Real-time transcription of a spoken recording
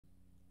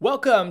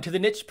Welcome to the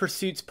Niche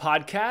Pursuits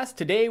podcast.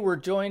 Today we're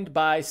joined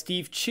by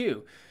Steve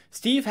Chou.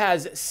 Steve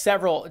has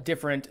several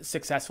different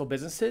successful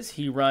businesses.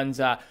 He runs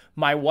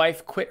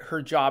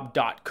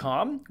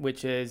mywifequitherjob.com,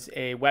 which is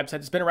a website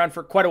that's been around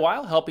for quite a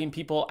while, helping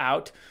people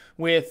out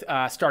with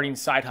starting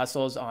side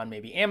hustles on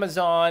maybe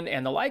Amazon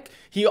and the like.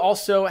 He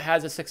also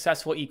has a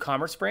successful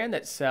e-commerce brand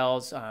that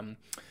sells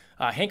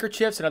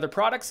handkerchiefs and other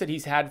products that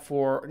he's had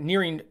for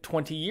nearing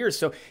 20 years.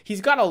 So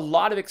he's got a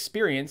lot of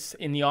experience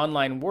in the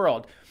online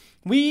world.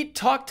 We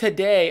talked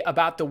today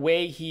about the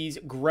way he's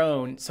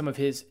grown some of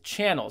his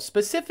channels.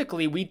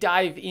 Specifically, we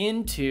dive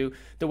into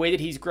the way that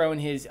he's grown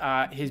his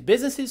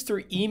businesses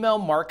through email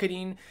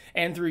marketing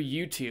and through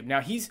YouTube.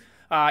 Now, he's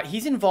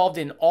involved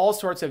in all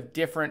sorts of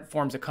different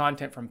forms of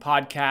content, from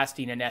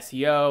podcasting and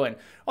SEO and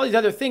all these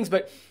other things,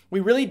 but we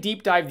really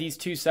deep dive these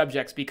two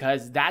subjects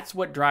because that's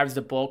what drives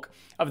the bulk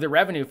of the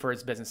revenue for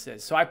his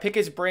businesses. So I pick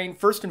his brain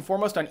first and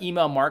foremost on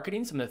email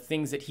marketing, some of the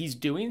things that he's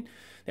doing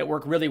that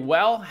work really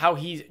well, how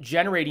he's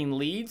generating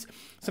leads,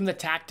 some of the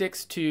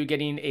tactics to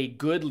getting a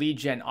good lead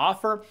gen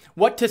offer,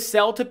 what to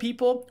sell to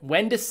people,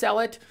 when to sell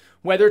it,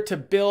 whether to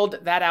build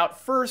that out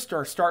first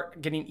or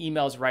start getting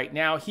emails right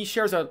now. He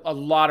shares a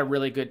lot of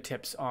really good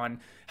tips on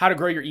how to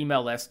grow your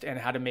email list and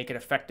how to make it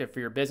effective for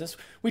your business.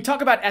 We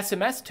talk about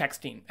SMS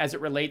texting as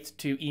it relates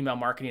to email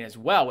marketing as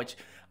well, which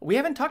we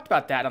haven't talked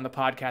about that on the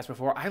podcast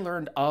before. I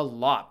learned a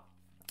lot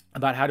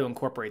about how to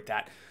incorporate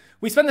that.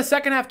 We spend the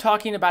second half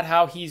talking about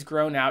how he's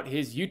grown out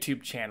his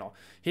YouTube channel.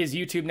 His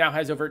YouTube now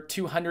has over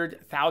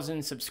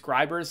 200,000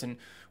 subscribers, and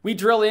we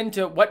drill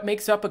into what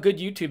makes up a good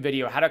YouTube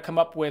video, how to come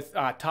up with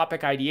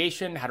topic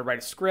ideation, how to write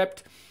a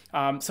script,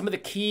 some of the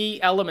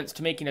key elements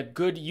to making a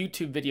good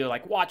YouTube video,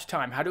 like watch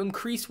time, how to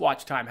increase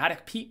watch time, how to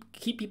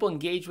keep people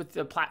engaged with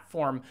the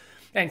platform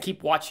and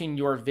keep watching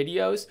your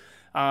videos.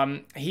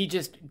 He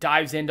just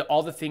dives into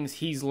all the things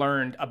he's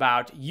learned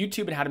about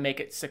YouTube and how to make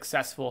it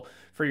successful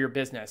for your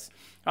business.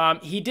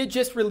 He did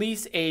just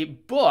release a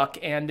book,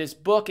 and this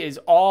book is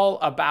all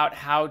about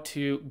how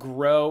to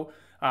grow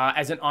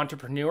as an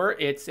entrepreneur.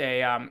 It's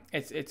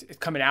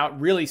coming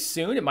out really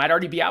soon. It might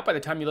already be out by the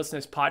time you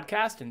listen to this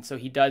podcast, and so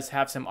he does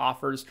have some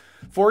offers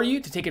for you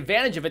to take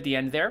advantage of at the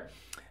end there.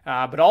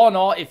 But all in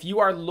all, if you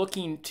are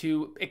looking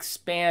to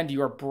expand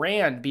your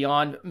brand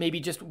beyond maybe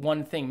just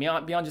one thing,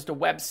 beyond just a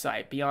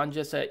website, beyond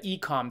just an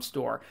e-com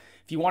store,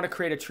 if you want to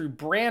create a true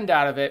brand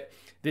out of it,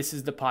 this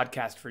is the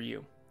podcast for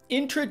you.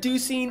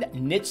 Introducing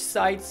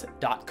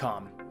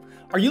nichesites.com.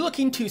 Are you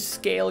looking to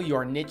scale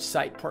your niche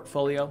site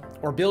portfolio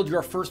or build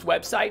your first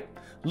website?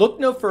 Look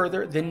no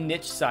further than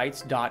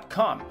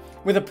nichesites.com.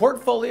 With a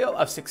portfolio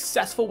of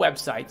successful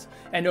websites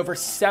and over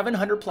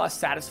 700 plus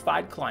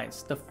satisfied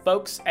clients, the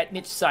folks at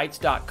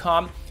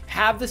nichesites.com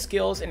have the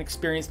skills and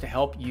experience to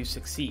help you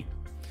succeed.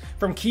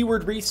 From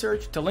keyword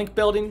research to link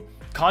building,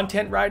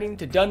 content writing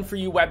to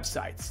done-for-you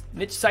websites,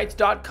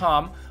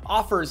 nichesites.com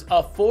offers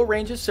a full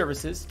range of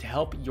services to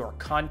help your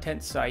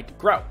content site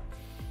grow.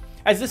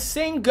 As the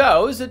saying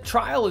goes, a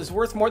trial is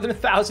worth more than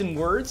 1,000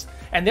 words,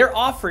 and they're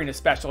offering a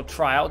special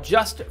trial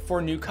just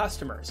for new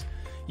customers.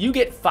 You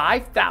get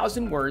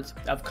 5,000 words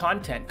of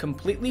content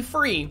completely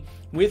free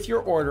with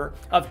your order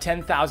of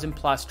 10,000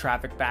 plus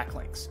traffic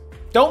backlinks.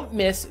 Don't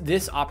miss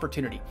this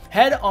opportunity.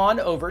 Head on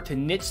over to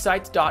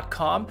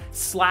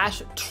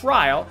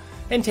nichesites.com/trial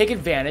and take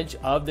advantage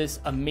of this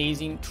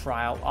amazing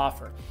trial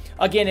offer.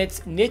 Again,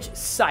 it's niche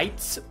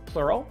sites,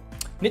 plural,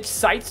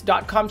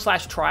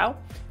 nichesites.com/trial.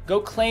 Go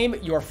claim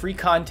your free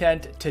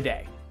content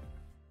today.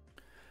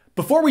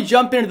 Before we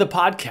jump into the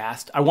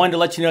podcast, I wanted to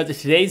let you know that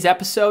today's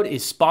episode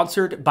is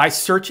sponsored by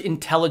Search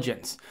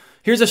Intelligence.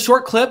 Here's a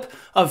short clip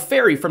of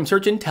Ferry from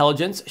Search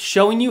Intelligence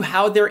showing you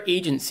how their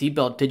agency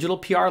built digital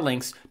PR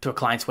links to a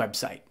client's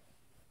website.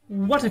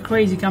 What a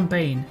crazy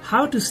campaign.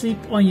 How to sleep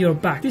on your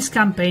back. This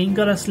campaign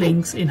got us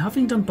links in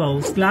Huffington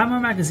Post, Glamour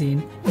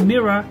magazine,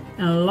 Mirror,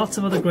 and lots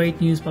of other great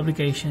news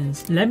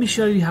publications. Let me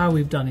show you how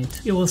we've done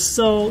it. It was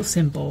so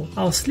simple.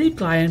 Our sleep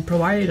client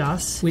provided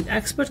us with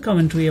expert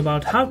commentary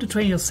about how to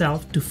train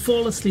yourself to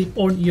fall asleep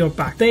on your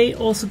back. They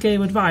also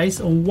gave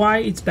advice on why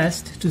it's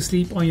best to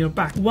sleep on your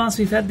back. Once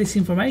we've had this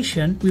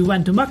information, we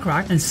went to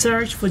Muckrack and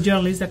searched for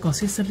journalists that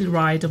consistently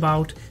write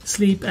about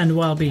sleep and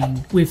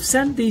well-being. We've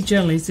sent these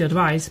journalists the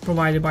advice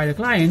provided by the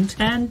client,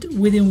 and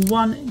within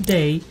one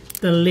day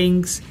the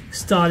links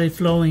started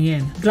flowing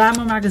in.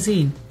 Glamour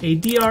magazine, a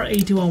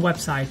DR81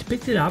 website,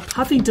 picked it up.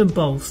 Huffington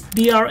Post,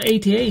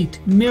 DR88,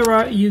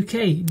 Mirror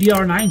UK,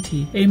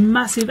 DR90, a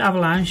massive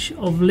avalanche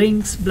of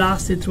links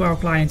blasted to our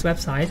client's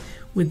website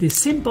with this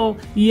simple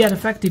yet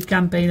effective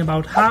campaign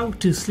about how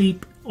to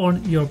sleep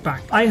on your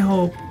back. I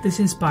hope this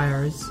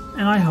inspires,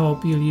 and I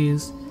hope you'll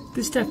use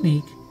this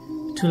technique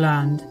to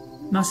land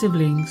massive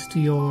links to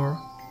your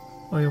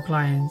or your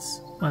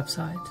client's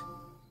website.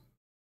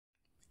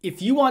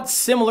 If you want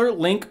similar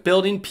link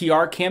building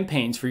PR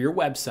campaigns for your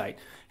website,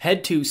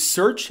 head to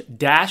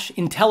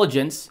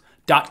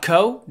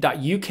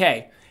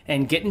search-intelligence.co.uk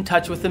and get in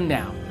touch with them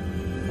now.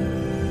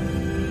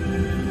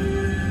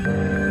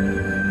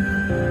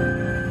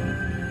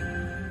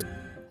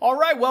 All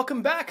right,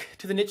 welcome back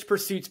to the Niche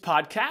Pursuits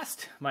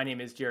podcast. My name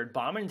is Jared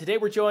Bauman, and today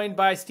we're joined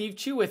by Steve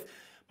Chou with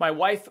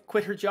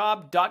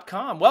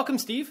mywifequitherjob.com. Welcome,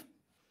 Steve.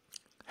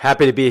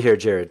 Happy to be here,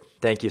 Jared.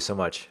 Thank you so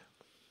much.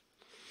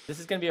 This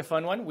is going to be a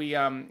fun one.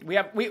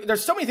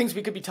 There's so many things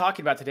we could be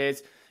talking about today.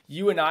 As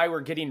you and I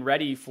were getting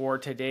ready for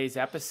today's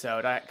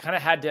episode, I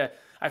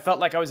felt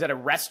like I was at a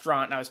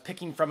restaurant and I was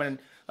picking from a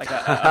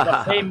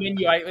buffet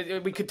menu.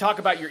 We could talk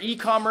about your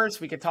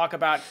e-commerce. We could talk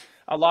about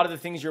a lot of the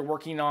things you're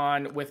working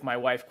on with My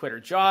Wife Quit Her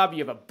Job. You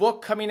have a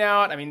book coming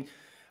out. I mean,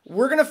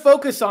 we're going to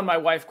focus on My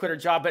Wife Quit Her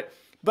Job,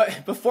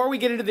 but before we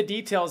get into the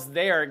details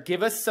there,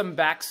 give us some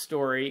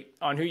backstory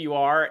on who you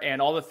are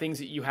and all the things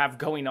that you have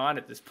going on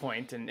at this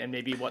point and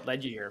maybe what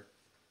led you here.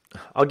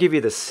 I'll give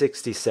you the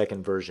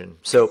 60-second version.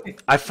 So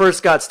I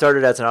first got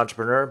started as an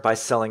entrepreneur by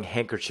selling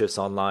handkerchiefs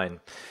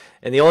online.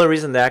 And the only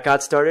reason that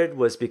got started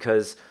was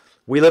because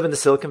we live in the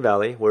Silicon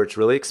Valley where it's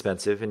really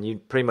expensive and you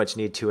pretty much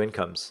need two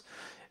incomes.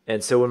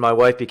 And so when my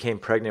wife became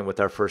pregnant with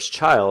our first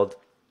child,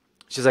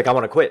 she's like, I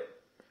want to quit.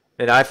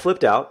 And I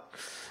flipped out.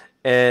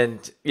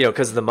 And,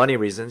 because of the money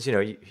reasons,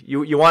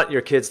 you want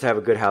your kids to have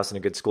a good house and a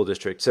good school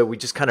district. So we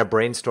just kind of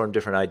brainstormed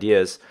different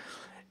ideas.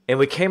 And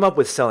we came up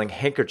with selling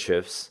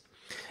handkerchiefs.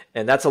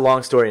 And that's a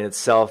long story in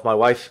itself. My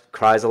wife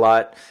cries a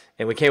lot.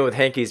 And we came up with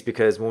hankies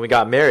because when we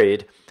got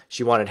married,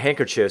 she wanted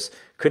handkerchiefs.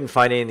 Couldn't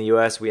find any in the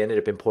US. We ended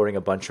up importing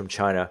a bunch from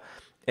China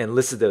and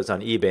listed those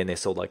on eBay, and they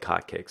sold like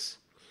hotcakes.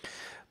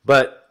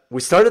 But we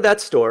started that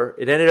store.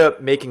 It ended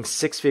up making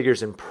six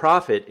figures in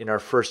profit in our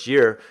first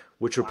year,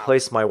 which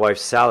replaced my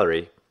wife's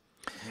salary.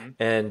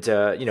 And,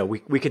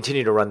 we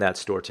continue to run that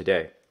store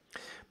today.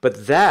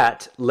 But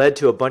that led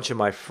to a bunch of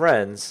my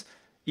friends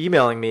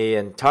emailing me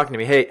and talking to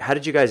me, hey, how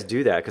did you guys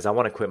do that? Because I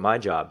want to quit my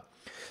job.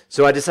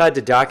 So I decided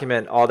to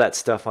document all that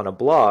stuff on a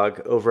blog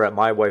over at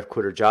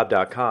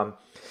mywifequitherjob.com.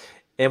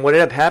 And what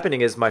ended up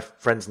happening is my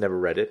friends never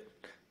read it.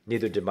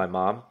 Neither did my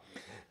mom.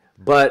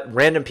 But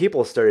random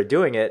people started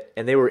doing it,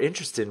 and they were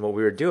interested in what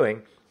we were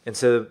doing. And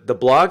so the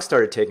blog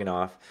started taking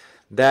off.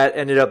 That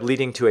ended up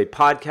leading to a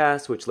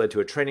podcast, which led to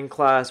a training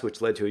class,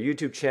 which led to a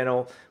YouTube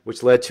channel,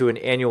 which led to an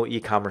annual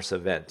e-commerce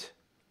event.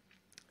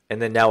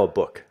 And then now a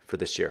book for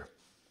this year.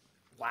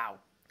 Wow.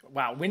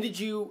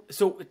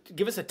 So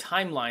give us a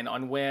timeline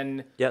on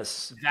when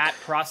that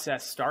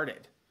process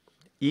started.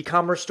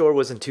 E-commerce store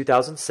was in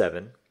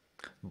 2007.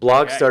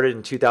 Blog started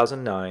in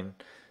 2009.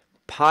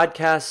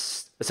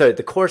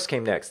 The course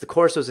came next. The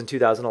course was in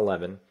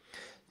 2011.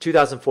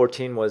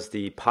 2014 was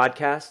the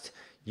podcast.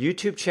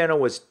 YouTube channel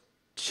was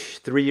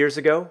 3 years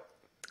ago.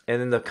 And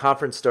then the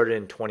conference started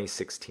in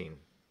 2016.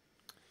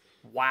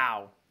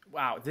 Wow.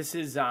 This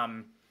is,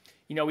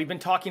 we've been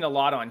talking a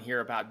lot on here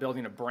about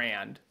building a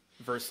brand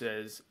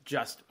versus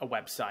just a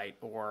website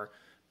or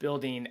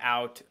building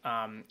out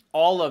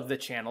all of the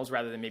channels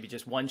rather than maybe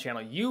just one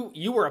channel.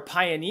 You were a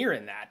pioneer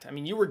in that. I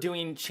mean, you were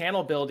doing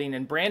channel building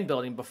and brand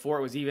building before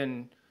it was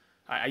even,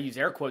 I use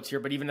air quotes here,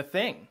 but even a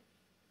thing.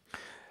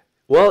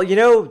 Well,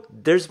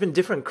 there's been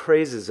different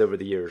crazes over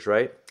the years,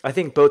 right? I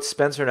think both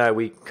Spencer and I,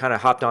 we kind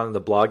of hopped on the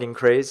blogging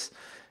craze.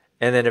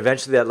 And then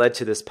eventually that led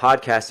to this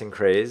podcasting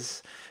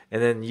craze.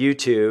 And then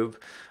YouTube.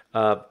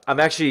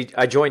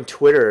 I joined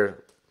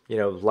Twitter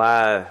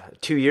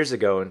 2 years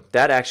ago, and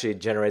that actually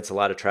generates a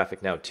lot of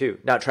traffic now too.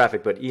 Not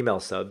traffic, but email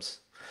subs.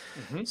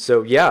 Mm-hmm.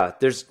 So yeah,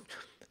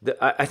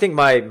 I think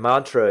my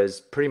mantra is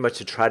pretty much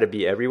to try to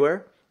be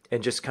everywhere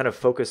and just kind of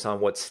focus on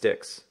what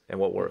sticks and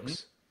what works.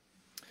 Mm-hmm.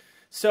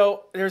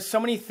 So there's so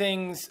many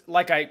things,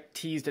 like I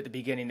teased at the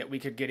beginning, that we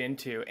could get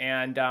into,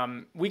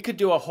 and we could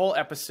do a whole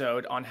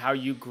episode on how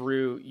you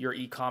grew your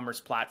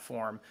e-commerce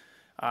platform.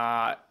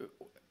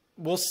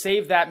 We'll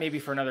save that maybe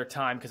for another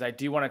time because I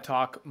do want to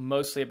talk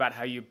mostly about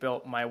how you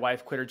built My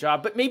Wife Quit Her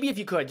Job. But maybe if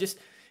you could, just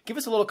give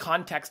us a little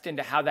context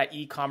into how that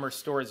e-commerce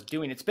store is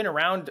doing. It's been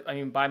around,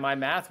 by my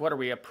math, what are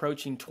we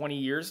approaching 20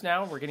 years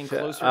now? We're getting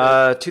closer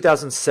to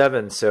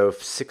 2007, so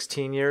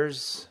 16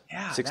 years.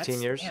 Yeah,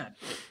 16 years. Man.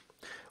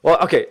 Well,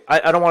 okay,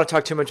 I don't want to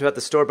talk too much about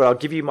the store, but I'll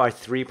give you my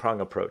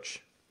three-prong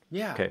approach.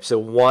 Yeah. Okay, so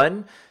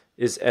one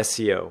is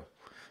SEO.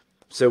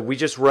 So we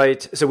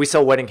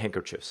sell wedding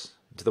handkerchiefs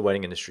to the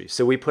wedding industry.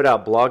 So we put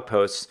out blog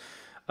posts,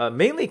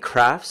 mainly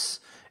crafts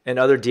and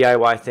other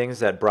DIY things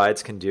that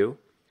brides can do.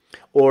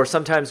 Or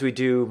sometimes we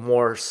do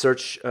more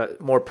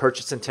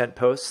purchase intent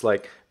posts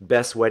like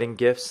best wedding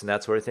gifts and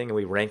that sort of thing. And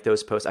we rank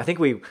those posts. I think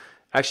we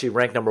actually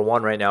rank number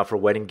one right now for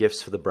wedding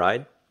gifts for the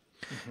bride.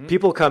 Mm-hmm.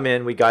 People come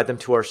in, we guide them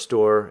to our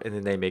store, and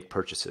then they make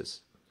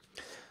purchases.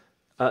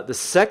 The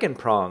second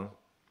prong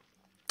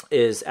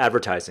is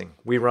advertising.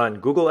 We run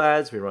Google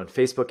ads, we run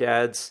Facebook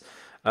ads.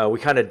 We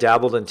kind of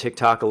dabbled in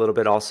TikTok a little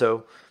bit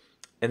also.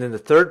 And then the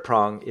third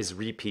prong is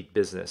repeat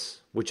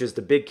business, which is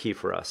the big key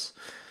for us.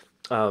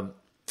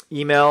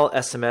 Email,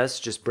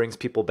 SMS just brings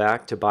people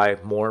back to buy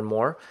more and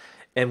more.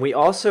 And we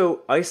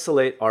also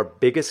isolate our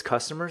biggest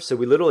customers. So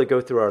we literally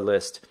go through our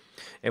list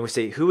and we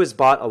say who has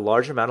bought a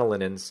large amount of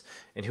linens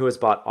and who has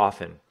bought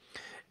often.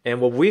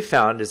 And what we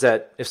found is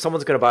that if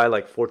someone's going to buy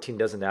like 14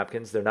 dozen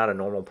napkins, they're not a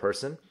normal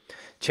person.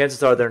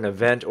 Chances are they're an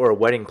event or a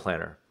wedding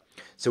planner.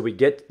 So we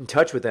get in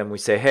touch with them. We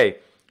say, hey,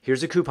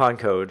 here's a coupon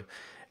code.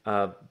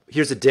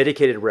 Here's a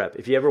dedicated rep.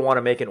 If you ever want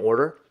to make an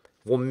order,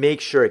 we'll make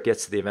sure it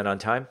gets to the event on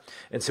time.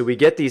 And so we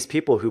get these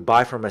people who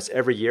buy from us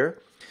every year.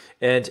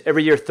 And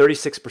every year,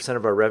 36%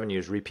 of our revenue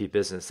is repeat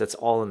business. That's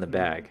all in the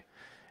bag.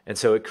 And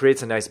so it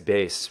creates a nice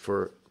base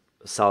for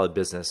a solid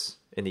business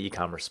in the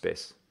e-commerce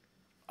space.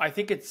 I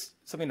think it's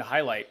something to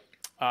highlight.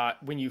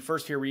 When you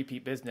first hear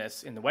repeat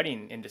business in the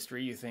wedding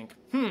industry, you think,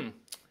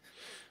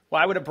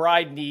 why would a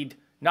bride need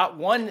not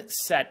one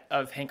set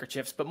of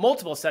handkerchiefs, but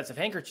multiple sets of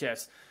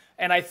handkerchiefs?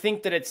 And I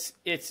think that it's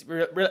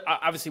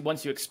obviously,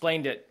 once you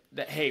explained it,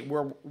 that, hey,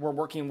 we're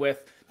working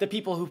with the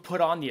people who put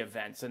on the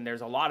events, and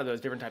there's a lot of those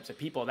different types of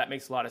people. That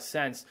makes a lot of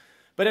sense.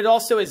 But it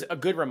also is a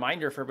good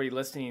reminder for everybody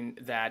listening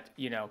that,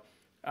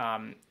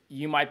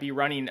 you might be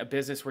running a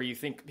business where you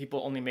think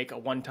people only make a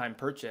one-time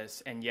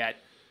purchase, and yet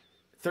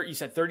you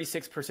said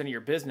 36% of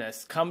your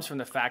business comes from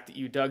the fact that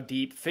you dug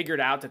deep,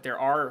 figured out that there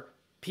are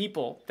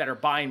people that are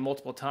buying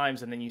multiple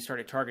times, and then you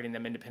started targeting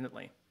them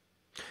independently.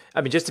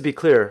 I mean, just to be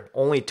clear,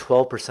 only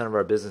 12% of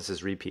our business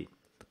is repeat,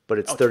 but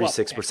it's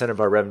 36% of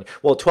our revenue.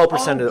 Well,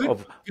 12%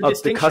 of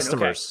the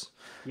customers.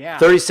 Okay. Yeah.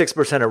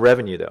 36% of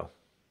revenue, though,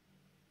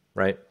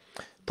 right?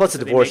 Plus,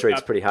 the divorce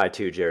rate's pretty high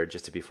too, Jared.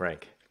 Just to be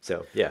frank.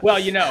 So yeah. Well,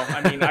 I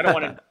mean, I don't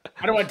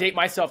want to date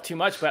myself too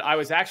much, but I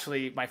was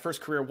actually, my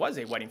first career was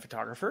a wedding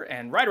photographer,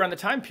 and right around the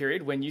time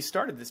period when you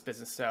started this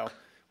business. So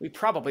we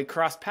probably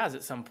crossed paths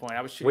at some point.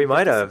 I was shooting. We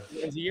might have.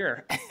 A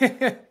year.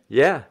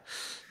 Yeah.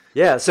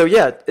 Yeah. So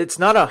yeah, it's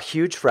not a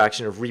huge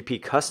fraction of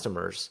repeat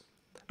customers,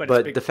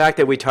 but the fact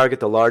that we target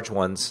the large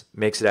ones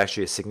makes it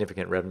actually a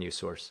significant revenue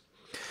source.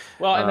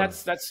 Well, and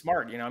that's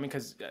smart, I mean,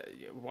 because,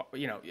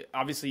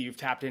 obviously you've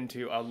tapped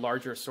into a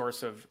larger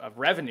source of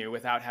revenue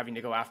without having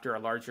to go after a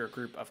larger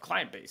group of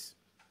client base.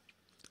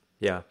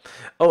 Yeah.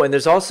 Oh, and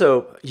there's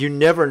also, you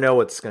never know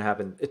what's going to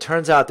happen. It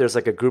turns out there's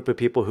like a group of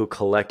people who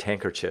collect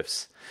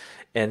handkerchiefs,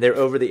 and they're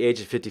over the age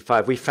of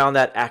 55. We found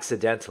that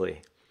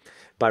accidentally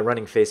by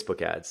running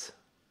Facebook ads.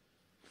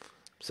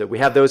 So we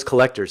have those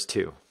collectors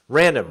too.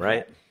 Random,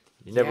 right?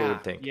 You never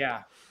would think.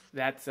 Yeah.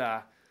 That's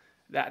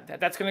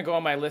going to go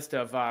on my list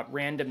of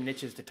random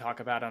niches to talk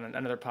about on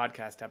another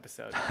podcast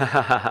episode.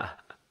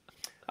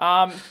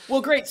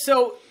 Well, great.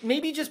 So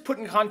maybe just put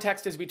in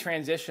context as we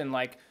transition,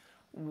 like,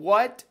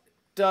 what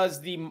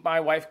does the My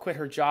Wife Quit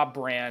Her Job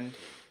brand,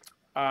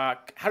 how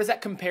does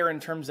that compare in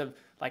terms of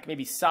like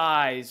maybe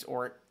size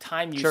or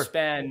time you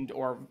spend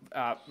or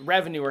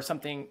revenue or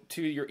something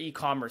to your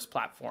e-commerce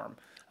platform?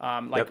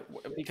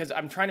 Because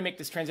I'm trying to make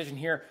this transition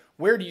here.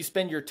 Where do you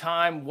spend your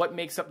time? What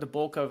makes up the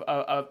bulk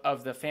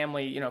of the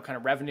family, kind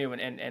of revenue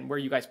and where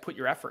you guys put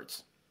your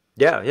efforts?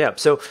 Yeah.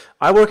 So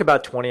I work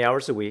about 20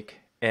 hours a week,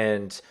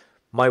 and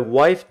my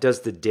wife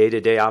does the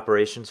day-to-day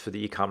operations for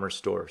the e-commerce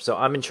store. So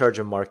I'm in charge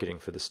of marketing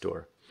for the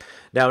store.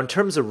 Now, in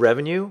terms of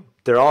revenue,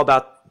 they're all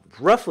about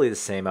roughly the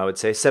same, I would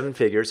say, 7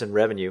 figures in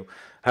revenue.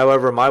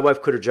 However, My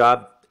Wife Quit Her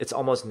Job, it's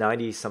almost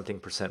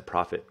 90-something%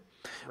 profit.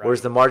 Right.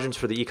 Whereas the margins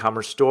for the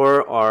e-commerce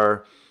store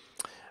are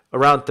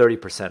around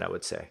 30%, I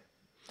would say.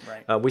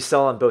 Right. We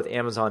sell on both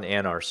Amazon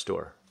and our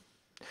store.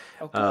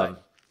 Oh, good.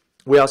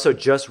 We also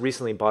just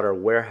recently bought our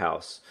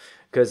warehouse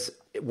because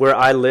where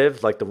I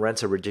live, like the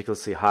rents are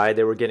ridiculously high.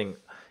 They were getting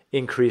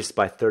increased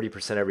by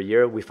 30% every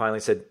year. We finally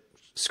said,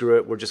 screw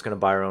it, we're just going to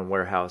buy our own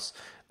warehouse.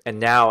 And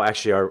now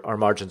actually our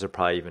margins are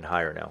probably even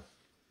higher now.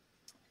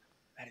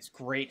 That is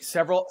great.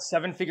 Several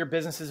 7-figure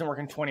businesses and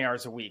working 20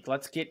 hours a week.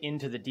 Let's get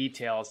into the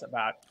details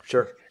about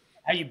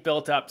how you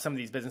built up some of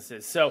these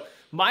businesses. So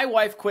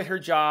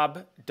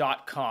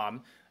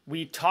mywifequitherjob.com.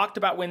 We talked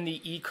about when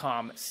the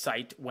e-com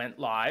site went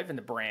live and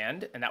the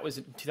brand, and that was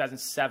in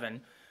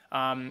 2007.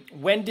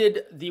 When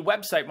did the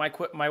website,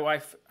 my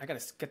wife, I got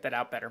to get that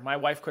out better,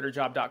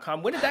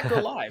 mywifequitherjob.com, when did that go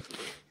live?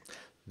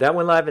 That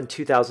went live in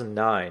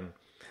 2009.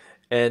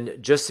 And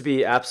just to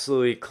be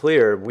absolutely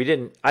clear,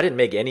 I didn't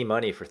make any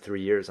money for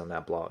 3 years on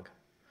that blog.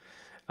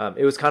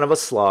 It was kind of a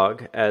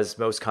slog, as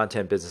most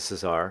content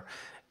businesses are.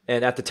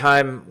 And at the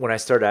time when I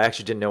started, I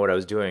actually didn't know what I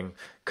was doing.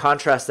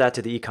 Contrast that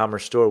to the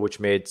e-commerce store,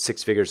 which made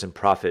 6 figures in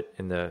profit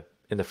in the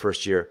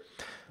first year.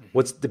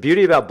 What's the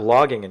beauty about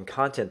blogging and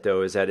content,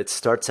 though, is that it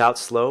starts out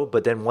slow,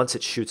 but then once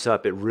it shoots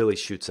up, it really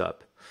shoots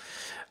up.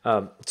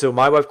 So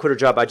My Wife Quit Her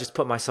Job, I just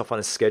put myself on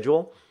a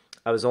schedule.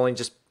 I was only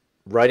just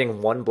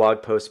writing 1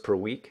 blog post per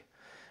week.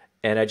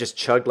 And I just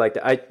chugged like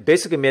that. I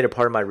basically made it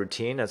part of my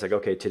routine. I was like,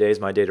 okay,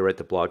 today's my day to write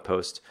the blog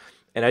post.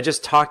 And I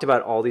just talked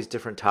about all these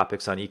different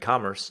topics on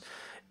e-commerce.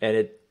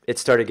 And it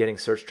started getting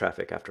search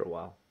traffic after a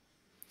while.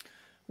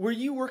 Were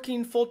you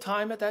working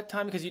full-time at that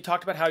time? Because you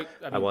talked about how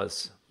I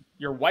was.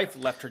 Your wife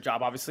left her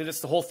job, obviously.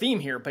 That's the whole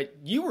theme here. But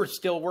you were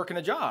still working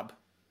a job.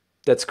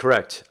 That's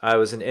correct. I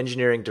was an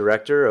engineering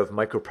director of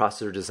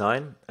microprocessor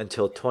design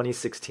until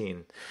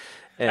 2016.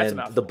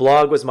 And the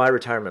blog was my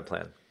retirement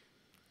plan.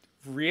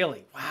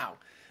 Really? Wow.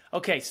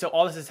 Okay, so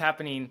all this is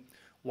happening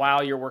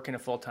while you're working a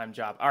full-time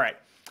job. All right.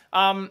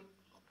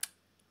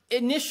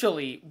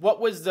 Initially, what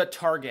was the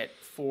target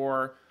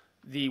for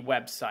the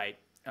website?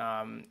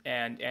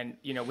 And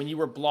you know, when you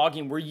were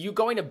blogging, were you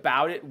going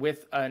about it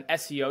with an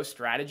SEO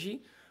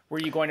strategy? Were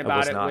you going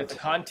about it with a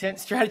content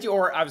strategy?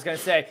 Or I was going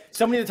to say,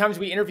 so many of the times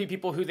we interview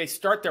people who they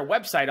start their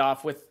website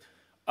off with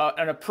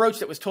an approach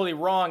that was totally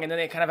wrong, and then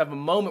they kind of have a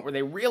moment where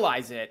they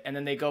realize it, and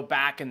then they go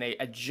back and they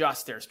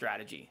adjust their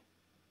strategy.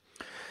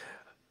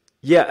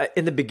 Yeah,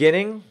 in the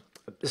beginning,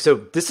 so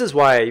this is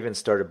why I even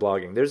started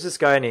blogging. There's this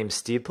guy named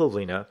Steve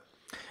Pavlina.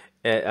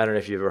 I don't know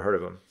if you've ever heard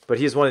of him, but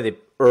he's one of the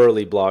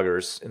early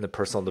bloggers in the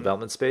personal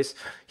development space.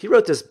 He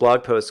wrote this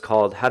blog post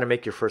called How to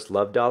Make Your First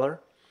Love Dollar.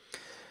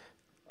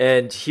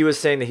 And he was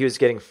saying that he was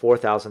getting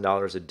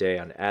 $4,000 a day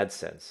on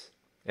AdSense.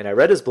 And I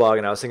read his blog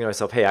and I was thinking to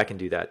myself, hey, I can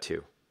do that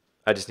too.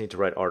 I just need to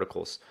write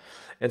articles.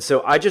 And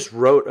so I just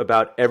wrote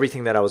about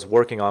everything that I was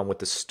working on with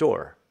the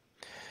store.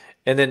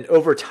 And then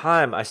over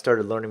time, I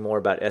started learning more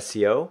about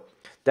SEO.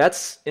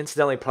 That's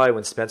incidentally probably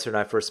when Spencer and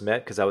I first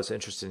met, because I was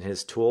interested in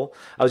his tool.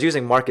 I was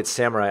using Market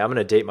Samurai. I'm going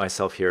to date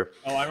myself here.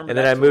 Oh, I remember. And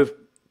then I moved.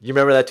 You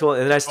remember that tool?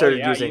 And then I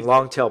started using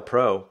Longtail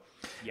Pro.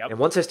 Yep. And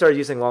once I started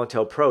using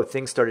Longtail Pro,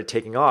 things started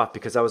taking off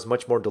because I was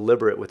much more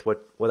deliberate with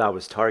what I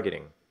was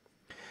targeting.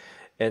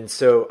 And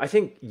so I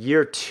think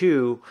year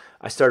 2,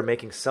 I started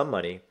making some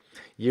money.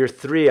 Year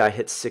 3, I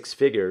hit 6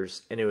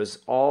 figures, and it was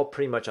all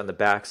pretty much on the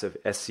backs of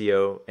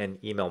SEO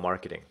and email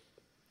marketing.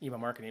 Email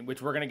marketing,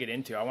 which we're going to get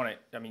into.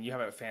 I mean, you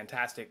have a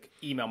fantastic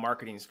email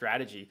marketing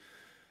strategy.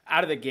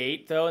 Out of the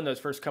gate, though, in those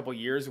first couple of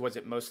years, was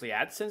it mostly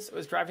AdSense that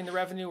was driving the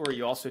revenue, or were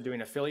you also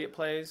doing affiliate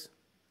plays?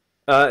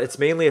 It's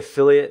mainly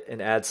affiliate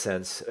and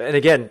AdSense. And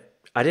again,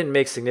 I didn't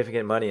make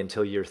significant money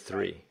until year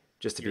 3,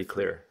 just to be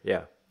clear.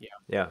 Yeah.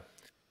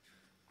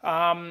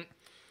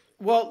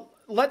 Well,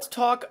 let's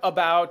talk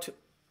about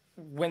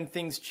when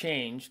things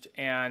changed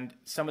and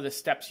some of the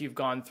steps you've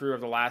gone through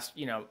over the last,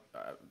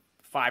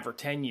 5 or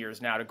 10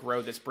 years now to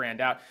grow this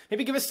brand out.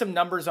 Maybe give us some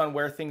numbers on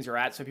where things are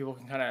at so people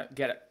can kind of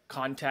get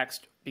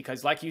context,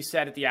 because like you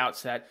said at the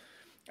outset,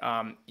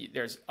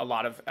 there's a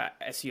lot of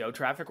SEO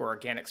traffic or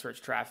organic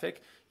search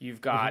traffic.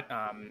 You've got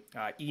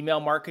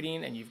email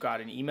marketing, and you've got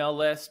an email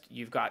list.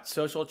 You've got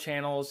social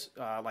channels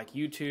like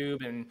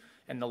YouTube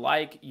and the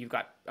like. You've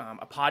got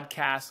a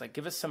podcast. Like,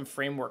 give us some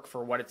framework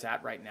for what it's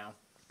at right now.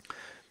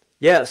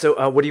 Yeah.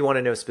 So what do you want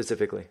to know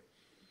specifically?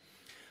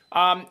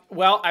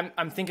 Well,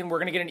 I'm thinking we're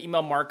going to get an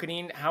email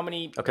marketing. How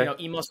many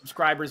email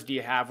subscribers do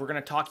you have? We're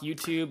going to talk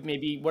YouTube.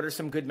 Maybe what are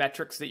some good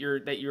metrics that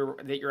you're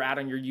at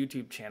on your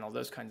YouTube channel?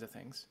 Those kinds of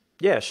things.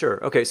 Yeah,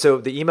 sure. Okay, so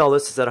the email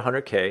list is at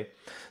 100K.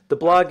 The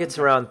blog gets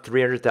around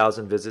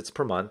 300,000 visits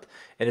per month,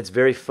 and it's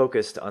very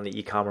focused on the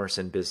e-commerce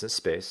and business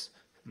space.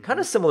 Kind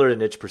of similar to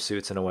Niche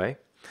Pursuits in a way.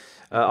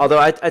 Although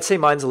I'd say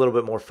mine's a little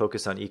bit more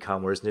focused on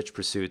e-com, whereas Niche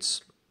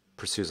Pursuits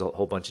pursues a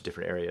whole bunch of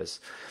different areas.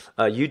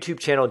 YouTube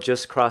channel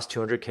just crossed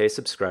 200K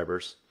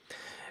subscribers.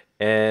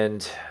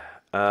 And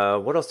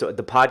what else? The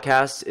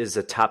podcast is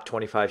a top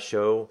 25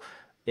 show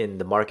in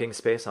the marketing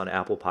space on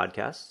Apple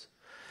Podcasts.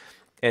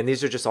 And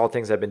these are just all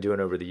things I've been doing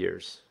over the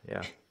years.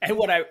 Yeah. And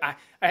what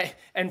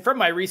and from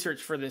my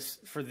research for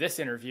this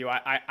interview,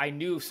 I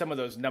knew some of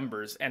those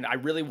numbers, and I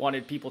really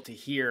wanted people to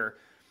hear,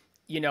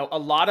 a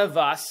lot of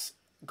us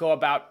go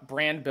about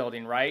brand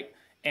building, right?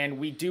 And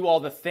we do all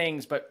the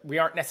things, but we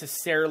aren't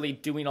necessarily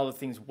doing all the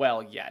things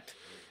well yet.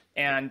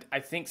 And I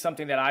think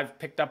something that I've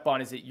picked up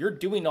on is that you're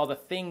doing all the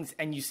things,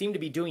 and you seem to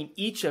be doing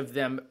each of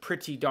them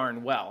pretty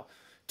darn well.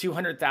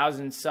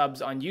 200,000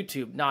 subs on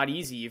YouTube, not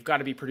easy. You've got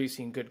to be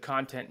producing good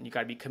content, and you've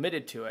got to be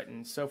committed to it,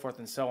 and so forth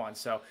and so on.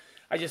 So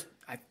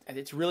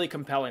it's really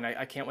compelling.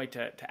 I can't wait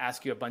to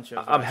ask you a bunch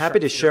of... I'm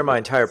happy to share my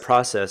entire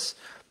process.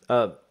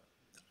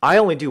 I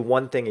only do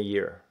one thing a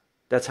year.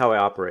 That's how I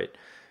operate.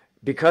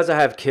 Because I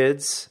have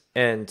kids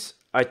and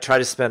I try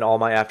to spend all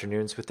my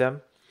afternoons with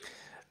them.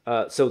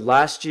 So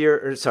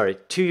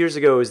 2 years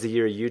ago was the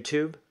year of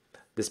YouTube.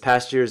 This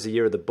past year is the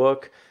year of the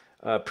book.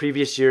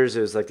 Previous years,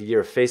 it was like the year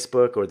of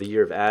Facebook or the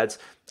year of ads.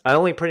 I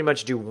only pretty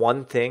much do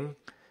one thing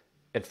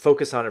and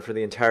focus on it for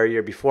the entire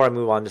year before I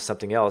move on to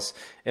something else.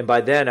 And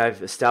by then,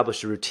 I've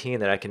established a routine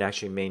that I can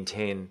actually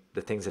maintain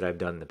the things that I've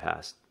done in the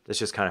past. That's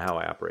just kind of how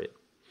I operate.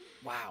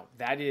 Wow,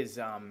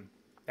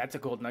 that's a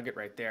gold nugget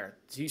right there.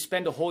 So you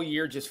spend a whole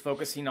year just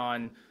focusing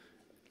on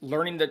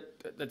learning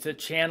the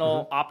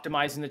channel,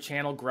 optimizing the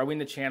channel, growing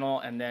the channel,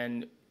 and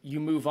then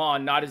you move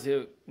on, not as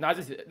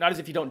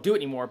if you don't do it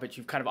anymore, but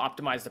you've kind of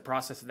optimized the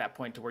process at that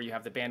point to where you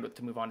have the bandwidth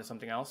to move on to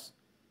something else.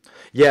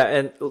 Yeah,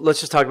 and let's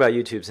just talk about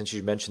YouTube since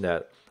you mentioned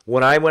that.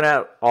 When I went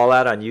all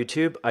out on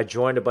YouTube, I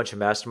joined a bunch of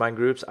mastermind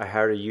groups. I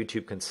hired a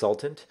YouTube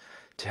consultant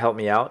to help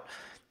me out.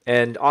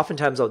 And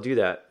oftentimes I'll do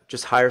that.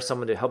 Just hire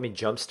someone to help me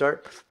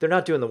jumpstart. They're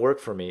not doing the work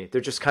for me.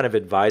 They're just kind of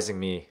advising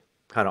me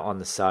kind of on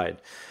the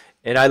side.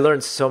 And I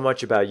learned so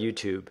much about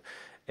YouTube.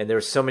 And there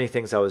were so many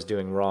things I was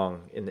doing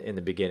wrong in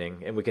the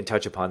beginning. And we can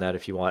touch upon that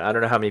if you want. I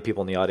don't know how many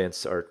people in the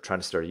audience are trying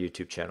to start a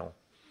YouTube channel.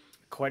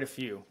 Quite a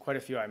few,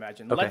 I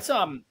imagine. Okay.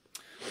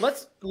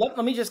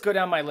 Let me just go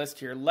down my list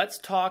here. Let's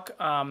talk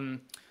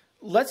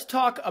Let's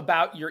talk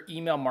about your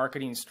email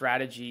marketing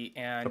strategy.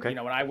 And, Okay.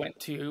 when I went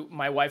to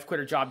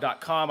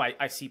mywifequitterjob.com,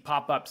 I see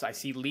pop-ups, I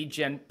see lead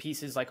gen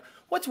pieces. Like,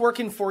 what's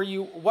working for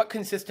you? What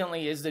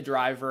consistently is the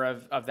driver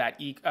of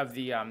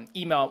the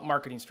email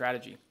marketing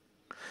strategy?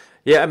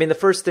 Yeah, I mean, the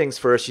first things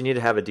first, you need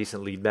to have a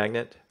decent lead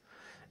magnet.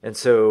 And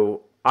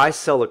so I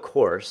sell a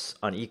course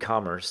on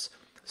e-commerce,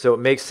 so it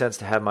makes sense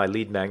to have my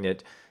lead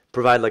magnet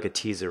provide like a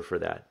teaser for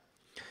that.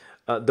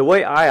 The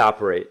way I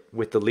operate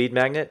with the lead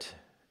magnet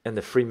and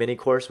the free mini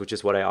course, which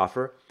is what I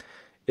offer,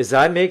 is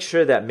I make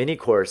sure that mini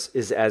course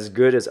is as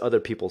good as other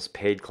people's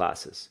paid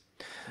classes.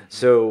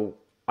 So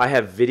I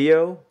have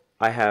video,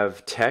 I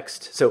have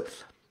text. So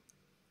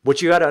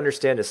what you got to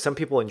understand is some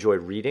people enjoy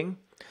reading,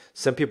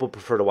 some people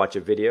prefer to watch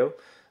a video.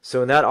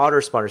 So in that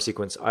autoresponder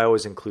sequence, I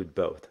always include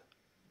both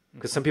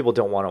because some people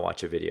don't want to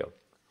watch a video.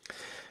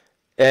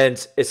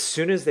 And as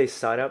soon as they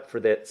sign up for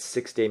that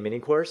 6-day mini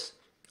course,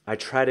 I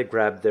try to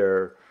grab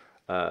their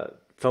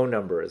phone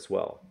number as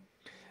well.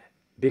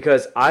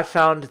 Because I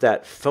found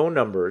that phone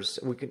numbers,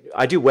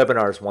 I do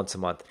webinars once a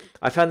month.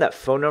 I found that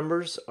phone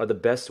numbers are the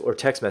best, or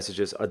text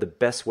messages are the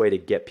best way to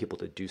get people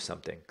to do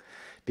something.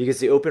 Because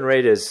the open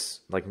rate is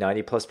like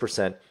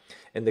 90+%,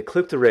 and the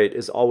click-through rate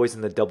is always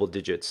in the double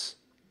digits.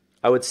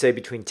 I would say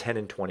between 10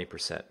 and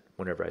 20%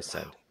 whenever I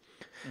send.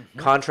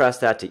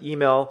 Contrast that to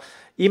email.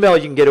 Email,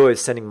 you can get away with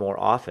sending more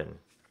often.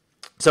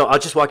 So I'll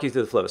just walk you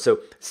through the flow. So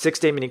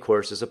 6-day mini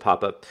course is a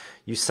pop-up.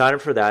 You sign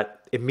up for that.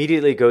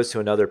 Immediately goes to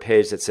another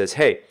page that says,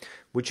 hey,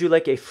 would you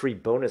like a free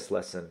bonus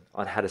lesson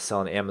on how to sell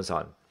on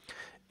Amazon?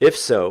 If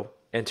so,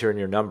 enter in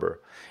your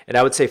number. And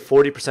I would say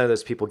 40% of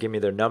those people give me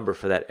their number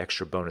for that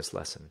extra bonus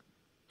lesson.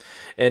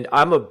 And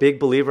I'm a big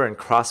believer in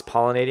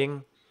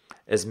cross-pollinating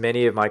as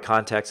many of my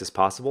contacts as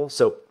possible.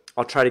 So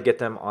I'll try to get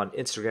them on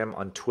Instagram,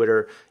 on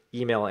Twitter,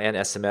 email, and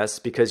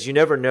SMS, because you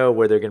never know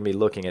where they're going to be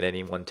looking at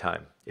any one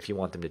time if you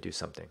want them to do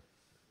something.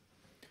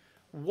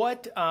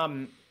 What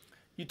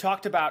you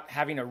talked about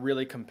having a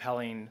really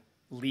compelling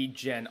lead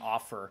gen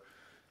offer.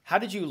 How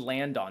did you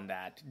land on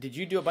that? Did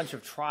you do a bunch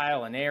of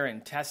trial and error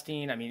and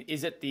testing? I mean,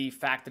 is it the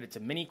fact that it's a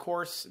mini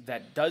course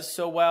that does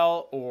so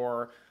well,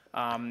 or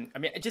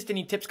just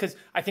any tips? Because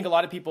I think a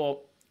lot of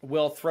people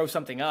will throw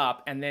something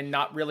up and then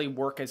not really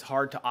work as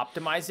hard to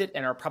optimize it,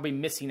 and are probably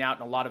missing out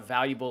on a lot of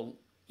valuable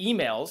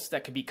emails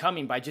that could be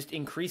coming by just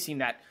increasing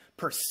that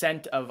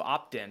 % of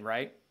opt-in,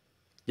 right?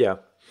 Yeah.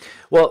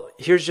 Well,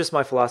 here's just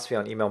my philosophy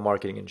on email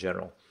marketing in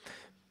general.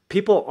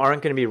 People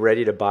aren't going to be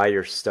ready to buy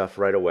your stuff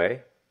right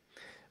away,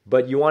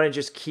 but you want to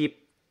just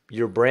keep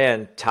your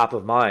brand top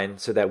of mind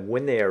so that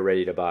when they are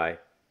ready to buy,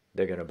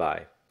 they're going to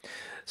buy.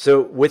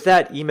 So with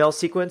that email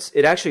sequence,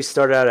 it actually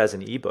started out as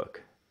an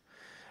ebook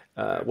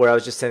where I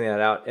was just sending that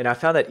out. And I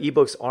found that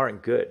ebooks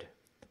aren't good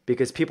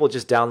because people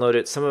just download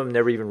it. Some of them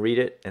never even read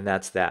it, and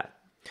that's that.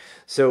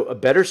 So a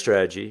better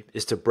strategy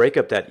is to break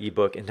up that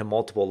ebook into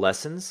multiple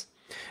lessons.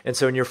 And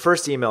so in your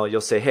first email,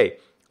 you'll say, hey,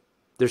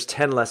 there's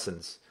 10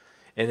 lessons.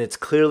 And it's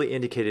clearly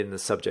indicated in the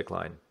subject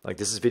line. Like,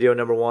 this is video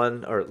number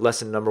 1, or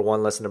lesson number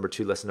 1, lesson number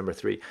 2, lesson number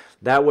 3.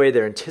 That way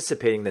they're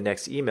anticipating the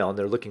next email and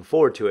they're looking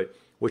forward to it,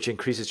 which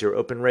increases your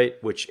open rate,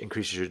 which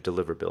increases your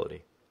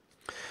deliverability.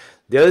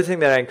 The other thing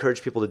that I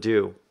encourage people to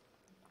do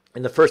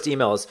in the first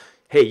email is,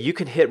 hey, you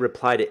can hit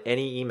reply to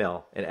any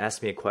email and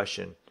ask me a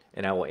question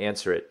and I will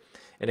answer it.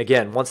 And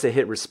again, once they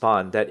hit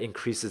respond, that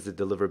increases the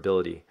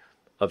deliverability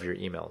of your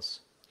emails.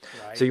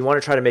 Right. So you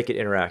want to try to make it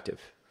interactive.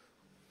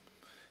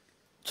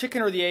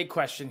 Chicken or the egg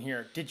question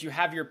here. Did you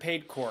have your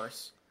paid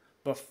course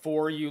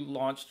before you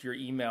launched your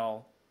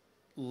email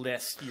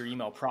list, your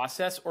email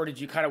process, or did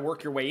you kind of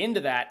work your way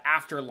into that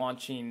after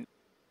launching?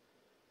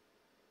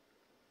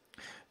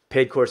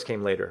 Paid course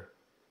came later.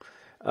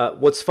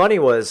 What's funny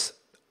was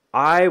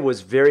I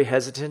was very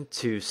hesitant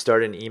to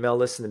start an email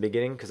list in the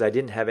beginning because I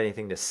didn't have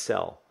anything to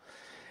sell.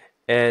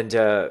 And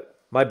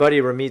my buddy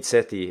Ramit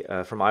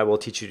Sethi from I Will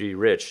Teach You to Be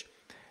Rich,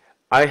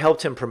 I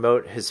helped him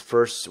promote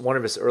one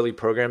of his early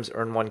programs,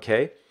 Earn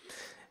 1K.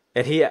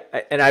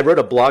 And I wrote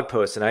a blog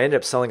post and I ended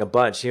up selling a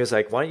bunch. He was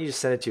like, why don't you just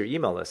send it to your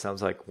email list? And I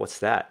was like, what's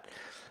that?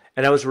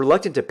 And I was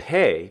reluctant to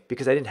pay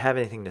because I didn't have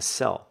anything to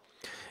sell.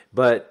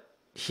 But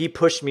he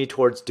pushed me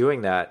towards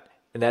doing that.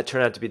 And that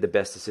turned out to be the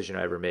best decision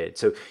I ever made.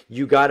 So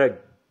you got to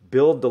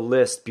build the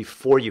list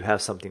before you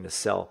have something to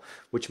sell,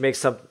 which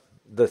makes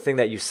the thing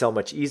that you sell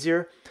much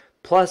easier.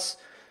 Plus,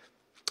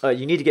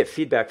 you need to get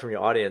feedback from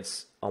your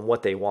audience on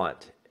what they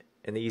want.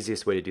 And the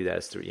easiest way to do that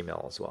is through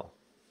email as well.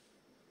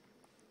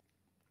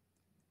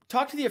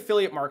 Talk to the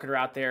affiliate marketer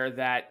out there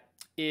that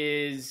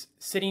is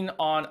sitting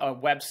on a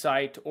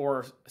website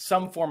or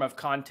some form of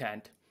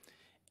content,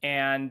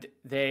 and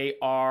they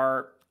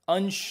are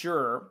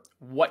unsure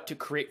what to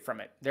create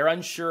from it. They're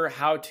unsure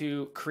how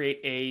to create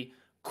a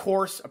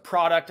course, a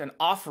product, an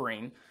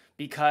offering,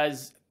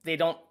 because they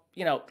don't,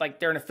 like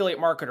they're an affiliate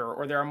marketer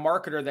or they're a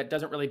marketer that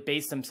doesn't really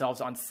base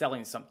themselves on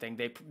selling something.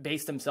 They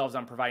base themselves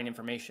on providing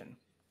information.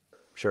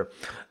 Sure.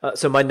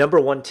 So my number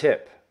one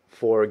tip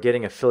for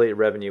getting affiliate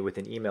revenue with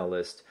an email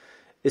list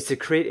is to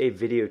create a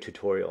video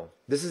tutorial.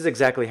 This is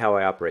exactly how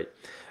I operate.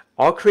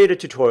 I'll create a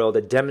tutorial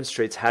that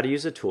demonstrates how to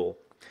use a tool.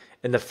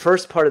 And the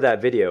first part of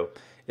that video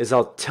is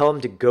I'll tell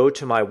them to go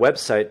to my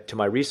website, to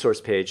my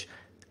resource page,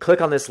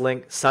 click on this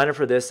link, sign up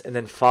for this, and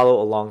then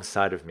follow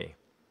alongside of me.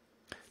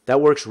 That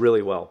works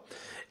really well.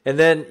 And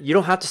then you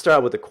don't have to start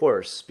out with a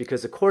course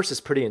because the course is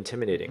pretty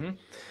intimidating.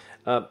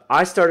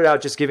 I started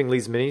out just giving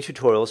these mini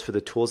tutorials for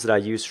the tools that I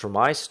use for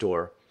my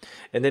store.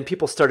 And then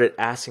people started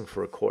asking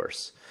for a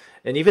course.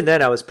 And even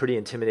then I was pretty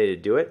intimidated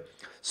to do it.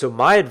 So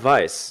my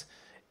advice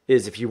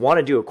is if you want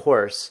to do a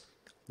course,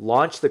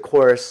 launch the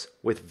course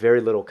with very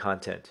little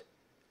content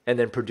and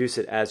then produce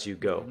it as you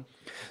go.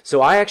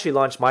 So I actually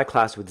launched my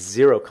class with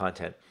 0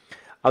 content.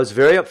 I was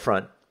very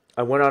upfront.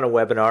 I went on a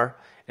webinar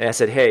and I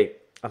said, hey,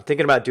 I'm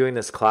thinking about doing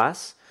this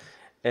class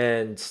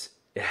and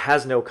it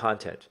has no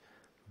content.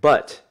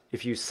 But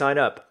if you sign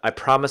up, I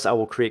promise I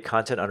will create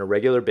content on a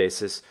regular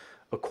basis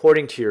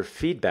according to your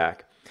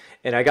feedback.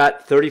 And I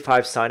got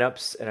 35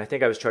 signups and I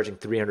think I was charging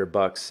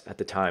 $300 at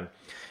the time.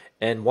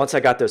 And once I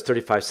got those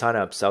 35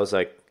 signups, I was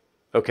like,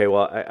 okay,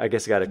 well, I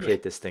guess I got to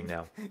create this thing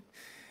now.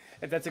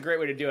 That's a great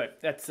way to do it.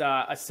 That's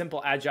a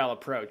simple, agile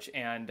approach.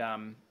 And,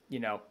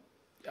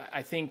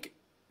 I think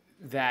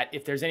that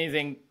if there's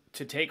anything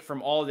to take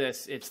from all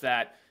this, it's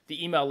that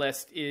the email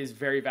list is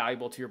very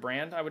valuable to your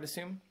brand, I would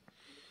assume.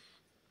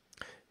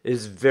 It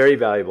is very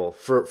valuable.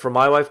 For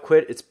My Wife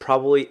Quit, it's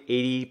probably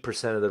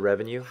 80% of the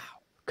revenue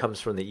comes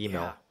from the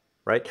email,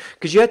 right?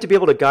 Because you have to be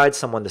able to guide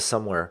someone to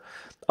somewhere.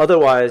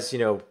 Otherwise,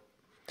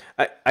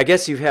 I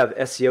guess you have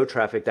SEO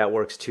traffic that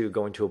works too,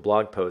 going to a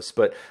blog post,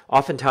 but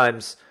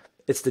oftentimes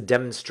it's the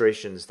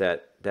demonstrations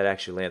that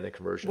actually land the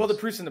conversions. Well, the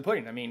proof's in the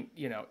pudding. I mean,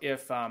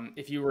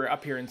 if you were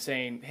up here and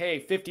saying,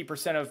 hey,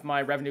 50% of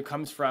my revenue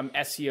comes from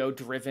SEO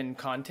driven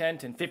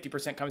content and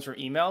 50% comes from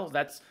email,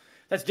 that's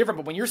different.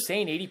 But when you're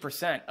saying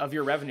 80% of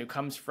your revenue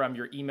comes from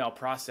your email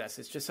process,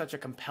 it's just such a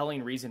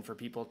compelling reason for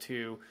people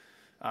to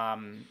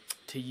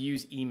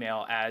use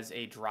email as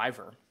a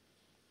driver.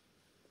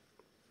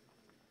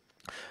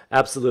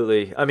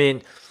 Absolutely. I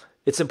mean,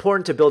 it's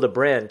important to build a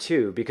brand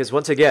too, because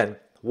once again,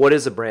 what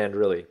is a brand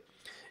really?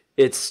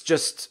 It's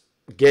just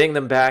getting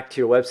them back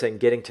to your website and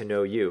getting to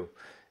know you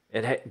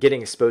and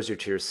getting exposure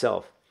to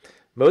yourself.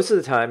 Most of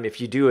the time,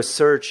 if you do a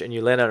search and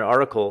you land on an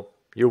article,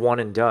 you're one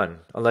and done,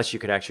 unless you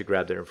can actually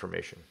grab their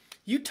information.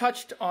 You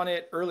touched on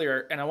it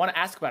earlier, and I want to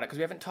ask about it because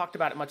we haven't talked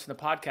about it much in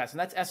the podcast, and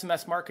that's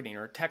SMS marketing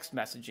or text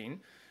messaging.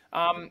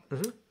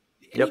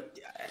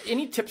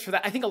 Any tips for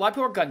that? I think a lot of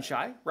people are gun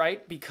shy,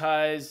 right?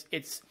 Because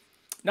it's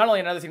not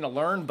only another thing to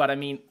learn, but I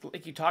mean,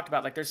 like you talked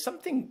about, like there's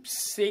something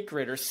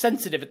sacred or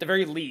sensitive at the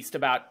very least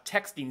about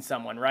texting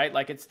someone, right?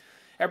 Like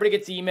everybody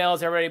gets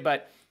emails,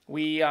 but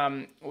we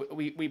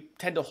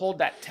tend to hold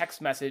that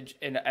text message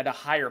at a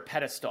higher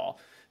pedestal.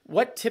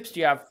 What tips do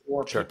you have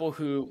for people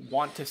who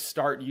want to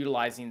start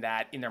utilizing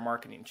that in their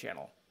marketing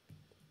channel?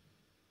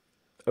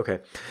 Okay.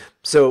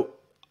 So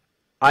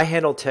I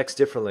handle text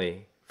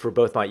differently for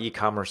both my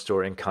e-commerce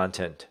store and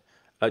content.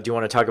 Do you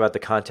want to talk about the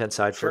content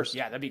side first?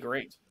 Yeah, that'd be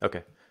great.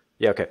 Okay.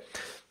 Yeah, okay.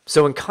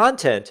 So in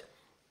content,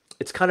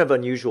 it's kind of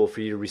unusual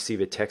for you to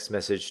receive a text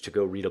message to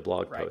go read a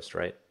blog post,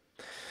 right?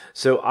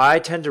 So I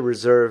tend to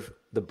reserve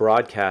the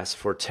broadcast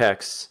for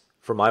texts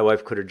for My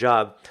Wife Quit Her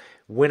Job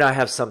when I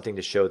have something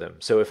to show them.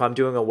 So if I'm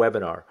doing a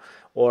webinar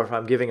or if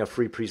I'm giving a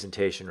free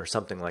presentation or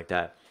something like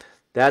that,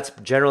 that's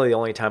generally the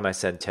only time I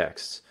send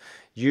texts.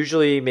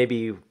 Usually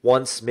maybe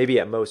once, maybe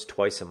at most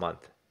twice a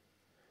month.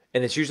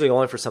 And it's usually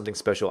only for something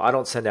special. I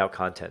don't send out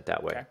content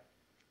that way. Okay.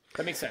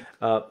 That makes sense.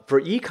 For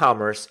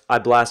e-commerce, I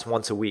blast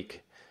once a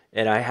week.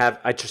 And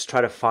I just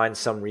try to find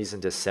some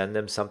reason to send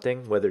them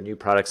something, whether new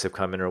products have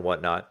come in or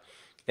whatnot.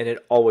 And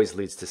it always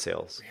leads to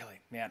sales. Really?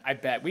 Man, I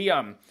bet. We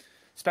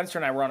Spencer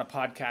and I were on a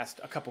podcast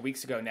a couple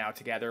weeks ago now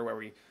together where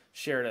we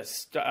shared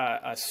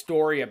a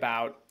story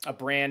about a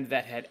brand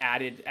that had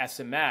added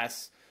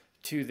SMS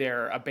to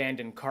their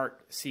abandoned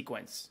cart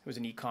sequence. It was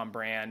an e-com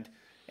brand,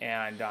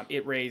 and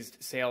it raised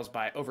sales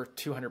by over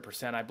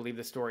 200%, I believe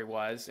the story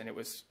was. And it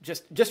was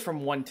just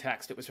from one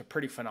text. It was a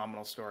pretty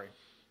phenomenal story.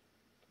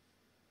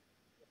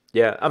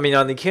 Yeah, I mean,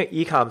 on the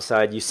e-com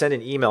side, you send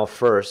an email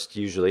first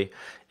usually,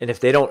 and if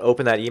they don't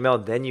open that email,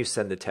 then you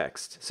send the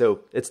text.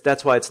 So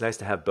that's why it's nice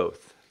to have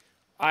both.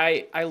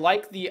 I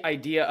like the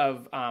idea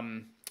of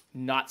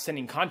not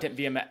sending content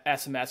via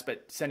SMS,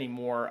 but sending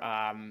more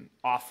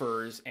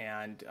offers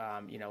and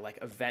like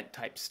event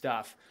type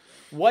stuff.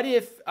 What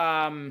if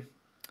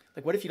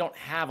you don't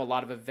have a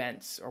lot of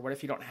events, or what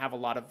if you don't have a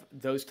lot of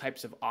those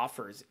types of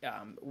offers?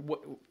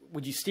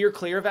 Would you steer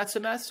clear of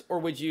SMS, or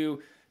would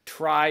you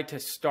try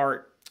to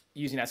start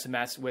using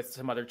SMS with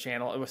some other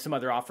channel, with some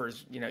other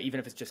offers,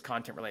 even if it's just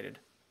content related?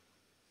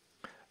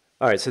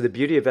 All right. So the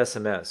beauty of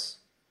SMS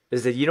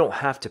is that you don't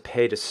have to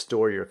pay to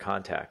store your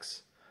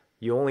contacts.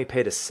 You only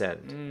pay to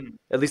send,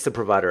 at least the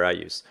provider I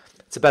use.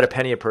 It's about a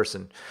penny a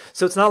person.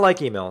 So it's not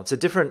like email. It's a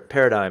different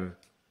paradigm.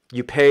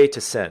 You pay to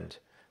send,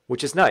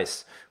 which is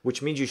nice,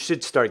 which means you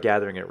should start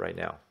gathering it right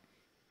now,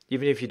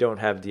 even if you don't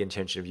have the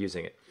intention of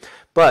using it.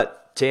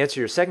 But to answer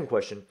your second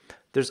question,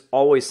 there's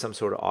always some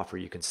sort of offer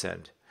you can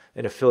send,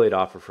 an affiliate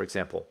offer, for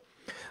example.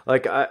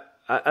 Like I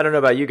don't know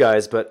about you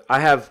guys, but I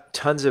have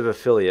tons of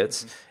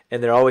affiliates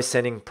and they're always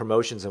sending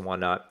promotions and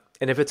whatnot.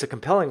 And if it's a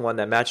compelling one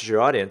that matches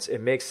your audience, it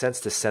makes sense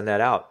to send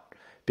that out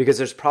because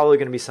there's probably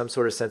going to be some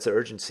sort of sense of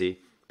urgency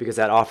because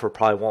that offer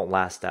probably won't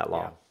last that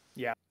long.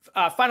 Yeah.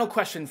 Final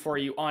question for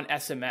you on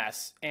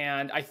SMS.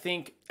 And I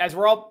think as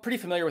we're all pretty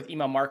familiar with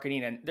email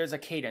marketing and there's a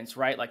cadence,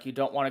 right? Like you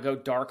don't want to go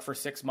dark for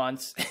 6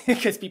 months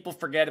because people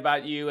forget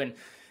about you. And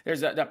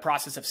there's a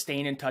process of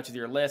staying in touch with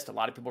your list. A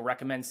lot of people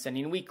recommend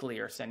sending weekly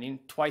or sending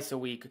twice a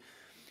week.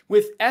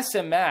 With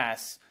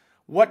SMS,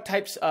 what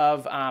types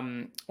of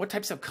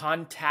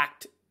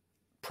contact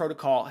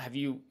protocol have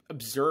you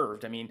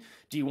observed? I mean,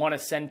 do you want to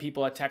send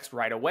people a text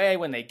right away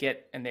when they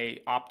get and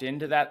they opt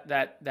into that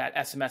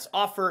SMS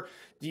offer?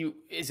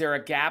 Is there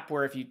a gap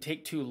where if you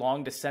take too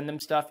long to send them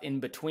stuff in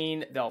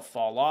between, they'll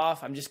fall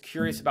off? I'm just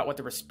curious about what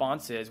the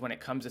response is when it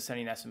comes to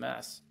sending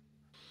SMS.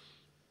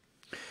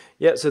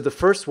 Yeah, so the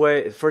first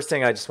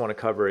thing I just want to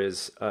cover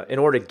is in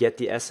order to get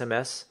the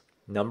SMS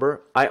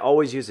number, I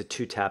always use a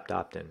 2-tapped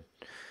opt-in,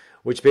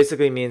 which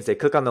basically means they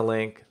click on the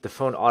link, the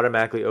phone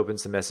automatically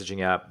opens the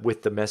messaging app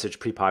with the message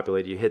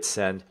pre-populated, you hit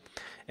send,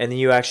 and then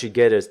you actually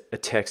get a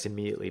text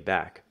immediately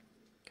back.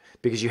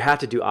 Because you have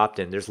to do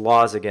opt-in. There's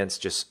laws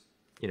against just,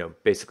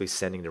 basically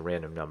sending to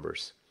random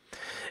numbers.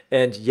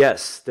 And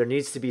yes, there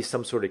needs to be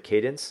some sort of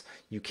cadence.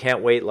 You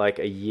can't wait like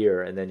a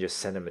year and then just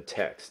send them a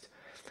text.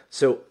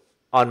 So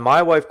on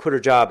my wife quit her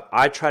job,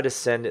 I try to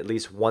send at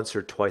least once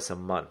or twice a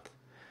month.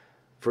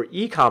 For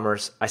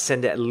e-commerce, I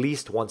send at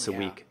least once a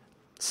week,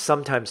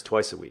 sometimes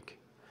twice a week.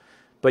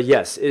 But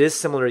yes, it is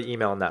similar to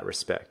email in that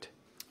respect.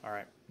 All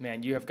right,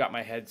 man, you have got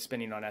my head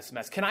spinning on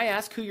SMS. Can I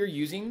ask who you're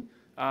using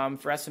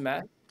for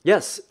SMS?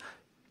 Yes.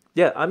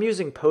 Yeah, I'm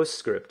using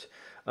PostScript.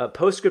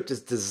 PostScript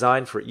is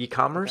designed for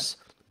e-commerce,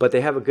 but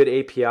they have a good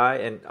API.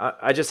 And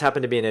I just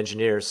happen to be an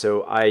engineer,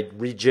 so I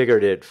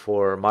rejiggered it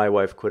for my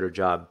wife quit her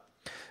job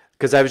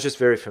because I was just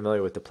very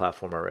familiar with the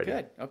platform already.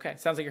 Good. Okay.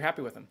 Sounds like you're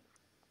happy with them.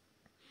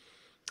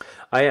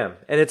 I am.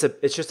 And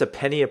it's just a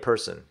penny a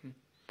person.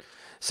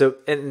 So,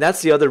 and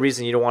that's the other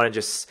reason you don't want to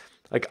just,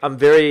 like, I'm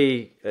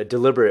very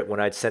deliberate when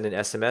I'd send an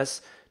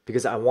SMS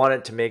because I want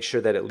it to make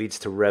sure that it leads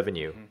to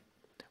revenue.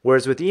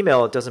 Whereas with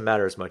email, it doesn't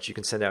matter as much. You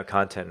can send out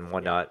content and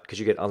whatnot because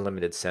you get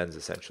unlimited sends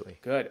essentially.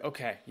 Good.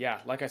 Okay. Yeah.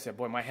 Like I said,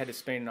 boy, my head is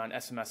spinning on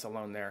SMS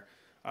alone there.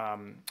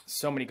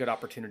 So many good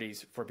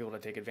opportunities for people to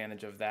take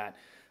advantage of that.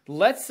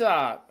 Let's,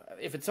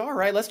 if it's all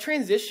right, let's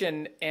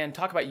transition and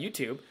talk about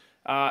YouTube.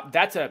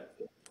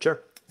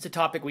 Sure. It's a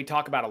topic we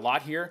talk about a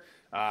lot here.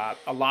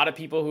 A lot of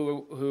people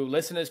who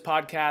listen to this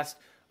podcast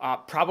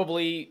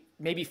probably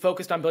maybe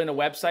focused on building a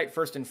website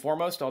first and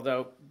foremost,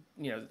 although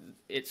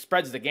it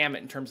spreads the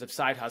gamut in terms of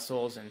side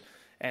hustles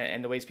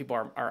and the ways people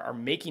are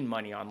making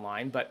money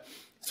online. But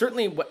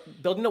certainly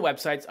building a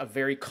website's a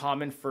very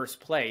common first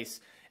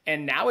place.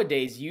 And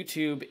nowadays,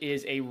 YouTube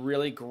is a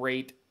really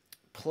great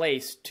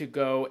place to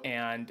go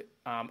and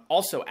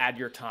also add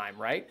your time,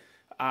 right?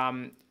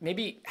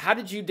 Maybe how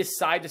did you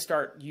decide to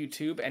start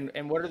YouTube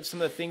and what are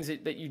some of the things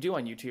that you do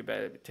on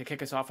YouTube to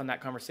kick us off on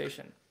that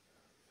conversation?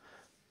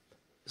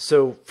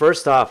 So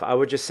first off, I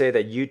would just say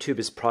that YouTube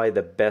is probably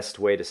the best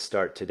way to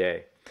start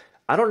today.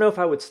 I don't know if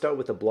I would start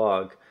with a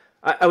blog.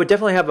 I would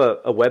definitely have a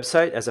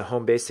website as a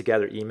home base to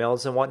gather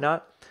emails and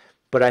whatnot.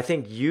 But I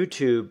think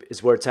YouTube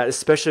is where it's at,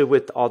 especially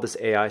with all this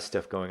AI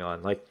stuff going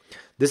on. Like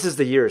this is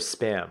the year of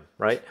spam,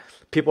 right?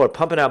 People are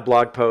pumping out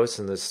blog posts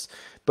and this,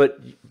 but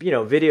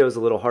video is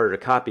a little harder to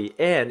copy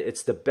and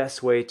it's the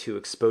best way to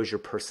expose your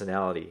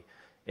personality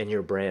and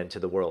your brand to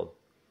the world.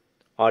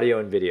 Audio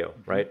and video,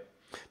 right?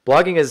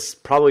 Blogging is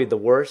probably the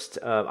worst.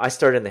 I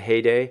started in the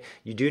heyday.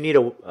 You do need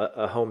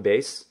a home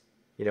base,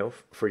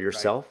 for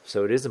yourself. Right.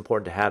 So it is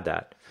important to have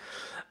that.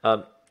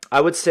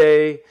 I would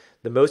say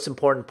the most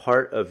important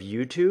part of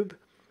YouTube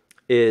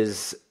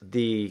is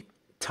the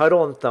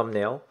title and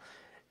thumbnail.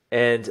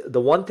 And the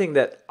one thing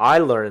that I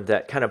learned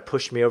that kind of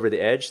pushed me over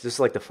the edge, this is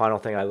like the final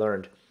thing I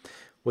learned,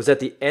 was at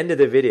the end of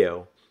the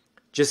video,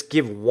 just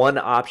give one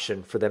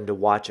option for them to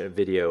watch a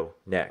video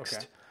next.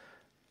 Okay.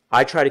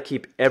 I try to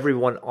keep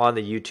everyone on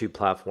the YouTube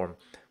platform.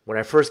 When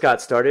I first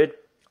got started,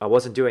 I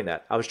wasn't doing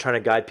that. I was trying to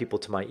guide people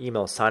to my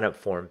email sign-up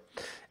form.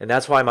 And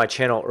that's why my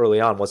channel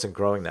early on wasn't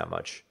growing that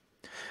much.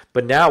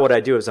 But now what I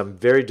do is I'm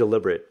very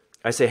deliberate.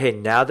 I say, hey,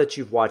 now that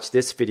you've watched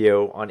this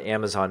video on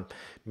Amazon,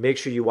 make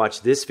sure you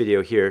watch this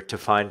video here to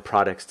find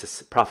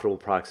profitable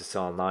products to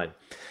sell online.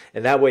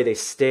 And that way they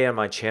stay on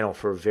my channel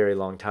for a very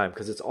long time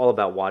because it's all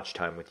about watch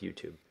time with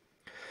YouTube.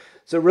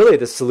 So really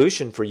the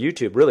solution for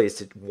YouTube really is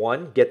to,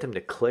 1, get them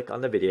to click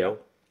on the video,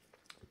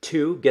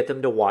 2, get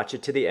them to watch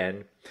it to the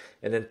end,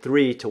 and then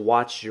 3, to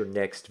watch your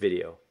next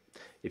video.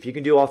 If you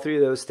can do all 3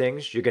 of those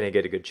things, you're going to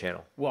get a good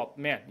channel. Well,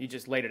 man, you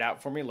just laid it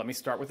out for me. Let me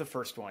start with the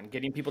first one,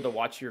 getting people to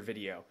watch your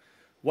video.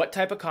 What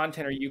type of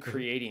content are you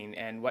creating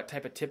and what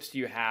type of tips do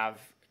you have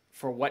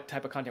for what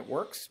type of content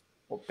works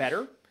or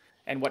better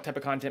and what type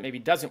of content maybe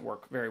doesn't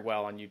work very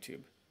well on YouTube?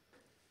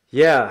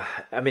 Yeah,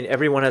 I mean,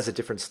 everyone has a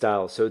different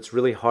style, so it's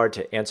really hard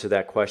to answer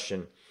that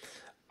question.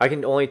 I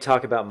can only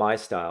talk about my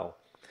style.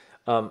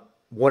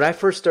 when I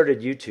first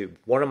started YouTube,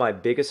 one of my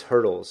biggest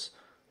hurdles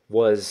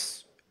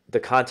was the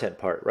content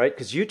part, right?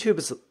 Because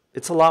YouTube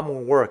it's a lot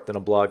more work than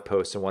a blog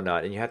post and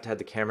whatnot, and you have to have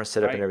the camera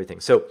set up and everything.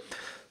 So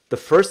the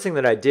first thing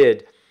that I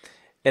did,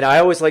 and I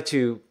always like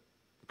to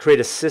create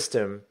a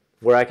system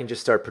where I can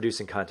just start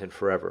producing content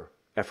forever,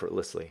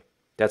 effortlessly.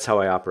 That's how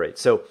I operate.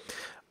 So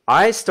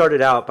I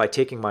started out by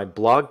taking my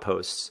blog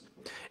posts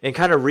and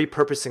kind of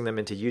repurposing them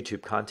into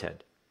YouTube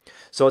content.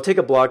 So I'll take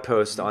a blog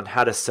post on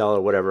how to sell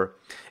or whatever,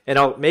 and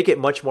I'll make it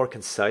much more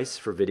concise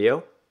for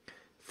video,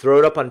 throw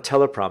it up on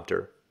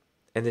teleprompter,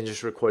 and then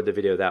just record the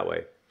video that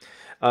way.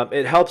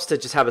 It helps to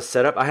just have a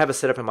setup. I have a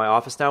setup in my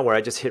office now where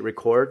I just hit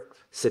record,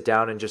 sit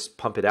down, and just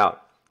pump it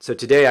out. So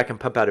today I can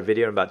pump out a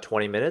video in about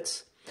 20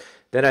 minutes.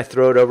 Then I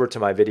throw it over to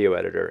my video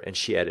editor, and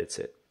she edits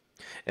it.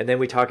 And then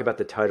we talk about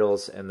the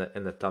titles and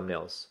the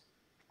thumbnails.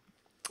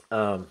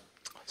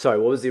 Sorry,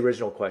 what was the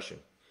original question?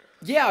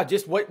 Yeah,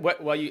 just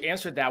well, you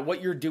answered that.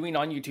 What you're doing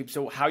on YouTube,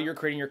 so how you're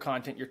creating your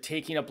content, you're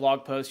taking a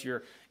blog post,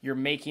 you're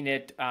making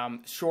it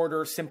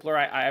shorter, simpler,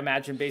 I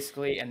imagine,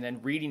 basically, and then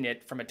reading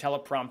it from a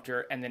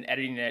teleprompter and then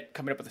editing it,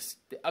 coming up with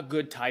a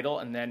good title,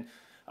 and then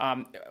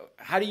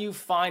how do you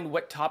find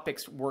what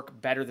topics work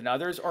better than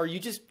others? Or are you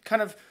just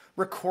kind of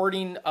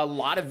recording a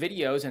lot of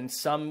videos and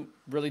some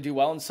really do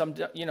well and some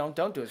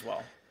don't do as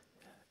well?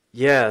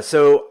 Yeah,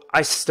 so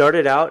I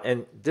started out,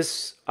 and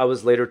this I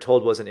was later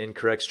told was an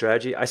incorrect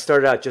strategy. I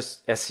started out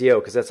just SEO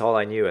because that's all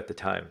I knew at the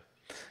time,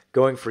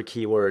 going for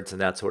keywords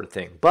and that sort of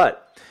thing.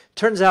 But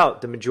turns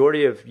out the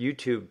majority of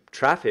YouTube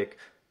traffic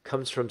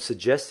comes from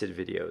suggested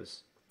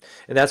videos.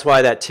 And that's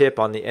why that tip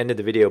on the end of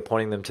the video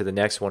pointing them to the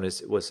next one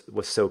was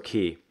so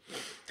key.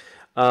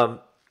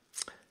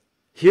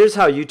 Here's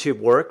how YouTube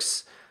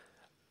works.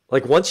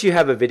 Like once you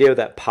have a video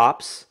that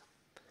pops,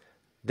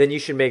 then you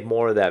should make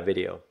more of that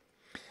video.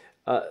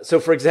 So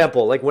for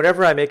example, like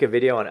whenever I make a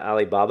video on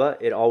Alibaba,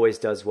 it always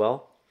does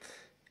well.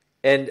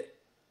 And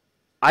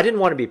I didn't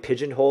want to be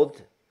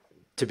pigeonholed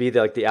to be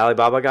the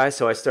Alibaba guy,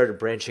 so I started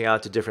branching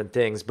out to different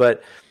things.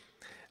 But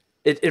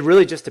it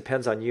really just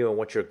depends on you and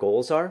what your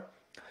goals are.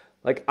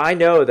 Like I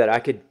know that I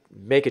could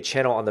make a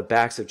channel on the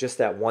backs of just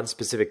that one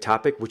specific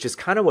topic, which is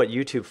kind of what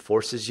YouTube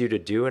forces you to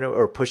do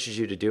or pushes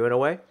you to do in a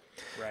way.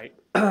 Right.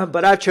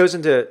 But I've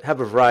chosen to have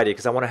a variety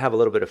because I want to have a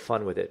little bit of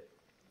fun with it.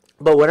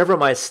 But whenever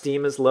my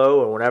steam is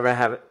low or whenever I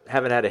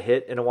haven't had a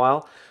hit in a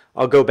while,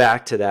 I'll go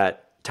back to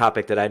that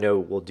topic that I know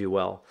will do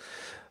well.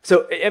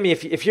 So, I mean,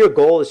 if your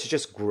goal is to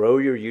just grow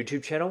your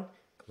YouTube channel,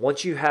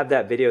 once you have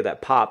that video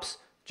that pops,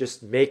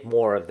 just make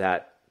more of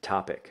that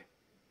topic.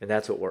 And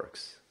that's what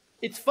works.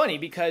 It's funny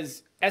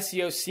because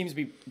SEO seems to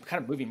be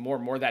kind of moving more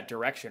and more that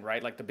direction,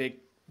 right? Like the big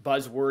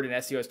buzzword in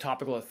SEO is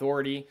topical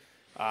authority.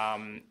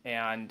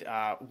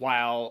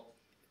 While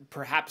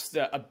perhaps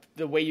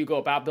the way you go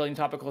about building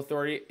topical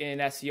authority in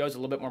SEO is a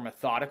little bit more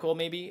methodical,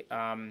 maybe.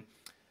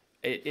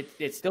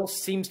 It still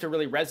seems to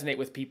really resonate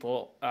with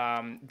people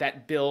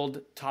that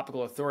build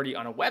topical authority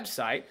on a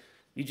website.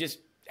 You just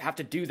have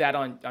to do that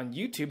on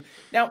YouTube.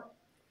 Now,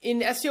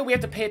 in SEO, we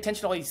have to pay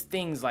attention to all these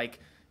things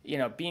like,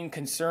 being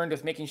concerned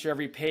with making sure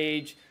every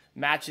page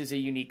matches a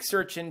unique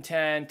search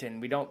intent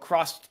and we don't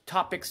cross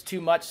topics too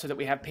much so that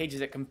we have pages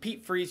that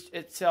compete for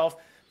itself.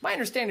 My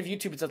understanding of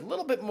YouTube is a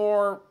little bit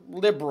more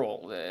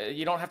liberal.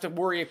 You don't have to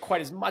worry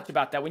quite as much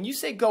about that. When you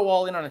say go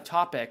all in on a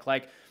topic,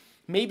 like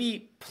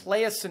maybe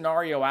play a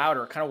scenario out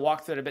or kind of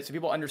walk through it a bit so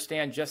people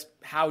understand just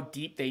how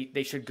deep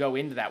they should go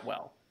into that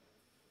well.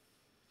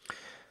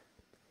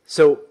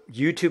 So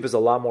YouTube is a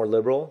lot more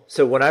liberal.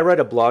 So when I write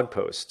a blog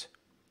post,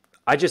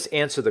 I just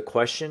answer the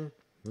question,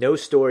 no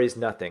stories,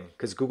 nothing,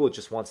 because Google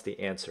just wants the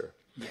answer,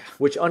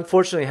 which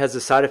unfortunately has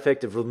the side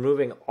effect of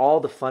removing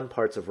all the fun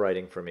parts of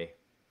writing for me.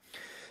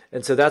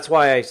 And so that's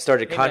why I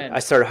started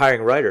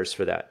hiring writers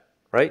for that,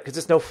 right? Because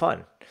it's no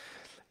fun.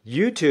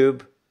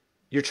 YouTube,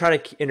 you're trying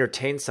to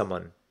entertain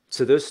someone.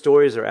 So those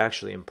stories are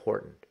actually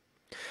important.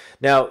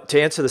 Now, to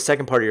answer the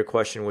second part of your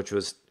question, which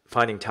was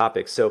finding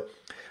topics. So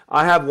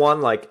I have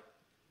one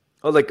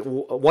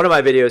one of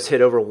my videos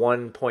hit over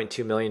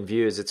 1.2 million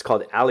views. It's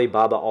called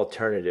Alibaba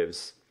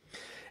Alternatives.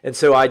 And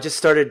so I just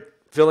started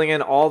filling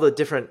in all the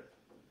different,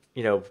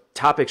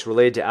 topics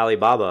related to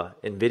Alibaba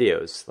in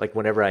videos, like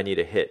whenever I need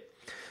a hit.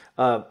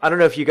 I don't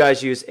know if you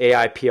guys use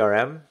AI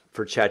PRM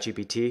for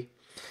ChatGPT.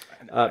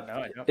 No,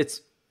 I don't.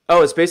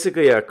 It's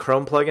basically a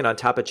Chrome plugin on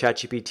top of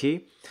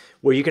ChatGPT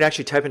where you can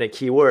actually type in a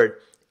keyword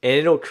and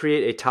it'll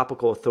create a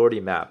topical authority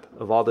map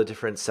of all the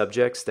different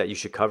subjects that you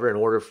should cover in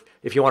order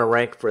if you want to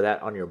rank for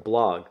that on your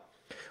blog.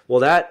 Well,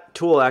 that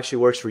tool actually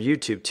works for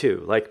YouTube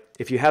too. Like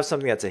if you have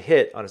something that's a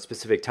hit on a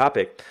specific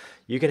topic,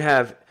 you can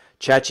have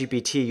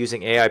ChatGPT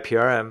using AI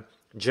PRM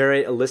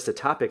generate a list of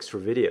topics for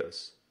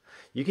videos.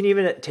 You can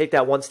even take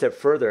that one step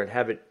further and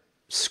have it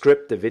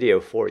script the video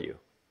for you.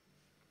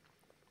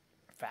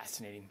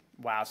 Fascinating.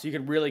 Wow. So you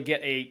can really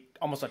get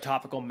almost a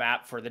topical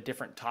map for the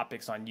different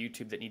topics on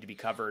YouTube that need to be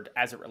covered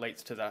as it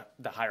relates to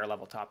the higher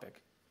level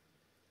topic.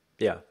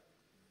 Yeah.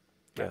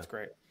 That's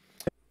great.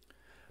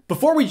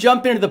 Before we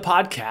jump into the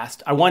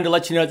podcast, I wanted to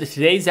let you know that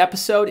today's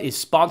episode is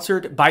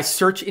sponsored by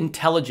Search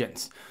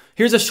Intelligence.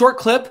 Here's a short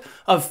clip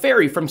of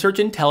Ferry from Search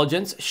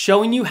Intelligence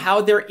showing you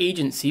how their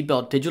agency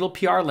built digital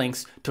PR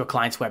links to a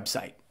client's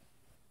website.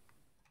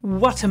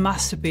 What a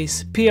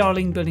masterpiece PR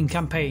link building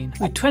campaign.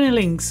 With 20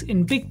 links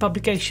in big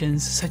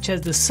publications such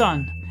as The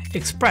Sun,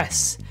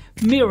 Express,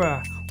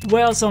 Mirror,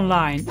 Wales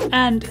Online,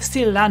 and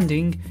still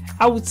landing,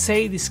 I would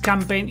say this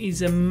campaign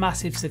is a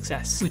massive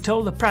success. We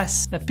told the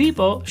press that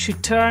people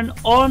should turn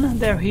on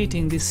their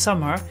heating this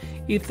summer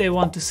if they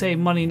want to save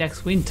money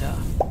next winter.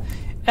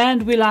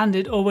 And we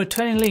landed over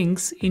 20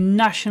 links in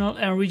national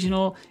and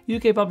regional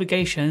UK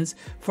publications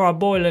for our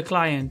boiler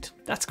client.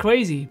 That's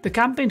crazy. The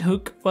campaign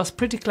hook was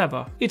pretty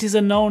clever. It is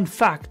a known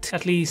fact,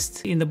 at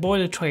least in the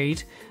boiler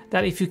trade,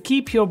 that if you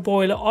keep your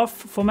boiler off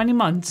for many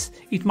months,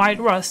 it might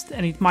rust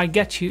and it might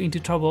get you into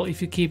trouble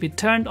if you keep it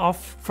turned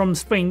off from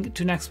spring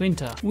to next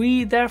winter.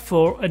 We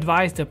therefore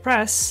advise the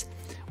press,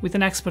 with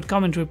an expert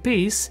commentary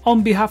piece,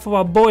 on behalf of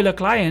our boiler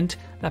client,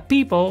 that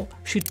people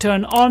should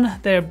turn on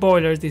their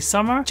boilers this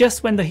summer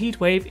just when the heat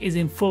wave is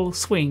in full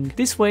swing.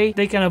 This way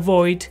they can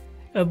avoid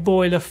a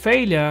boiler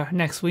failure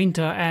next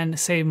winter and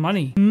save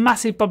money.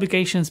 Massive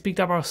publications picked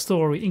up our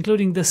story,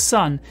 including The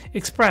Sun,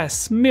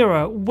 Express,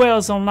 Mirror,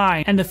 Wales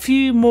Online, and a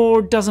few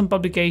more dozen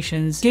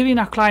publications, giving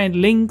our client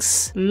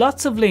links,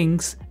 lots of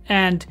links,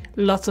 and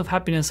lots of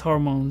happiness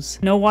hormones.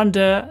 No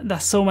wonder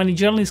that so many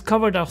journalists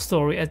covered our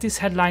story, as this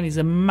headline is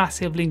a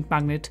massive link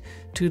magnet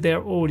to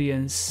their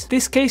audience.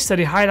 This case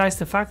study highlights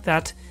the fact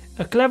that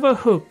a clever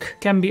hook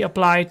can be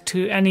applied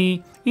to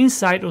any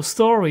insight or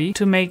story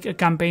to make a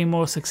campaign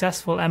more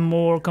successful and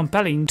more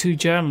compelling to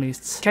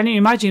journalists. Can you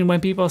imagine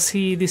when people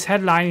see this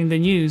headline in the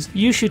news,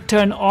 "You should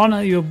turn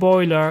on your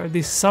boiler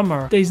this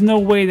summer"? There's no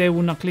way they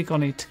would not click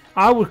on it.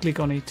 I would click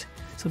on it.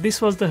 So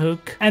this was the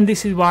hook, and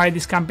this is why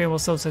this campaign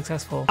was so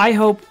successful. I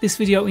hope this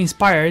video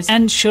inspires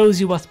and shows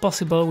you what's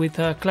possible with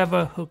a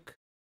clever hook.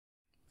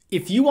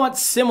 If you want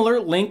similar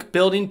link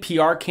building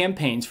PR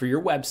campaigns for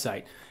your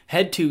website,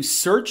 head to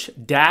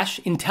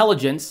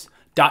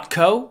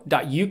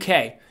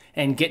search-intelligence.co.uk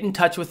and get in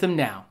touch with them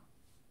now.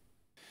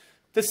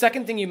 The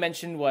second thing you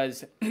mentioned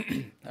was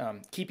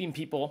keeping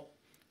people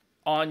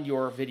on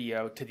your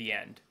video to the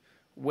end,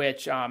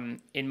 which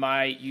in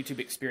my YouTube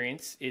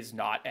experience is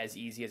not as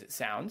easy as it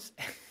sounds.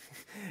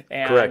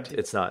 And correct,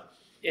 it's not.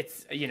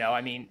 It's, you know,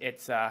 I mean,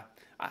 it's,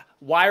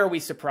 why are we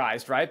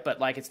surprised, right? But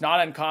like, it's not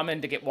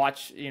uncommon to get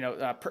watched, you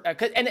know,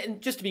 and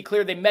just to be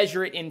clear, they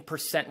measure it in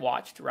percent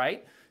watched,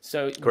 right?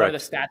 So correct. One of the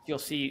stats you'll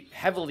see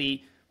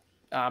heavily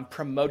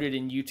promoted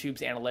in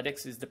YouTube's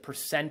analytics is the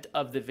percent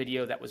of the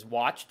video that was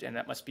watched, and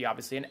that must be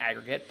obviously an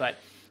aggregate. But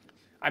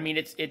I mean,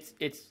 it's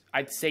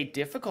I'd say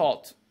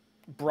difficult,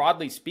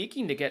 broadly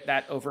speaking, to get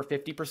that over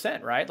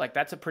 50%, right? Like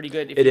that's a pretty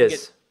good. If it you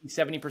is. Get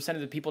 70%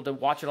 of the people to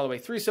watch it all the way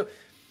through. So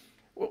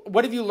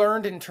what have you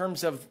learned in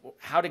terms of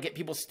how to get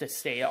people to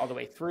stay all the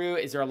way through?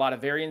 Is there a lot of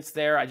variance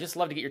there? I just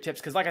love to get your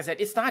tips, because like I said,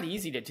 it's not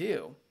easy to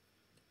do.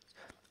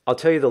 I'll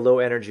tell you the low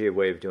energy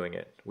way of doing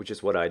it, which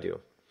is what I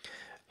do.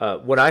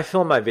 When I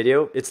film my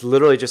video, it's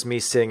literally just me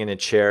sitting in a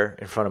chair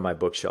in front of my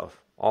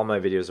bookshelf. All my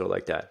videos are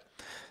like that.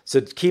 So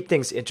to keep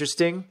things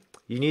interesting,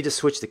 you need to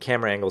switch the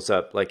camera angles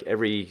up like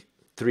every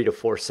 3 to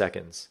 4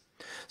 seconds.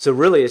 So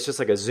really, it's just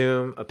like a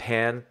zoom, a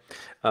pan,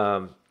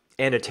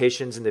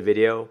 annotations in the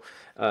video,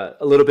 a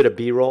little bit of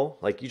B-roll.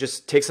 Like you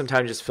just take some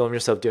time to just film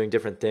yourself doing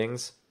different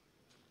things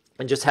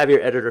and just have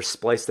your editor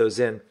splice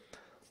those in.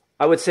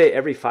 I would say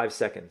every 5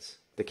 seconds,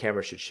 the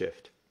camera should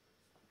shift.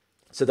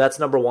 So that's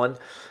number one.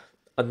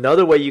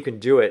 Another way you can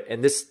do it,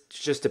 and this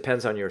just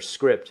depends on your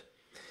script,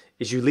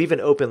 is you leave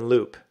an open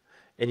loop,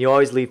 and you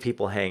always leave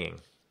people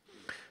hanging,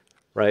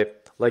 right?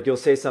 Like you'll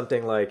say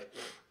something like,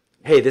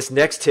 hey, this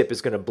next tip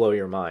is going to blow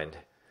your mind.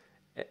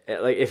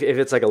 Like if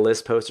it's like a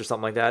list post or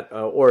something like that,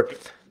 or,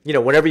 you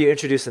know, whenever you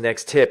introduce the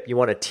next tip, you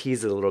want to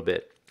tease it a little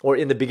bit. Or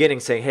in the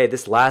beginning saying, hey,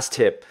 this last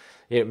tip,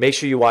 you know, make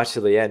sure you watch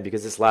to the end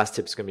because this last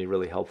tip is going to be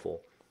really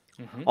helpful.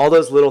 Mm-hmm. All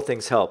those little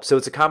things help. So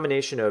it's a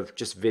combination of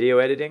just video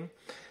editing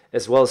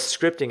as well as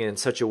scripting it in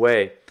such a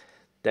way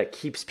that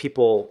keeps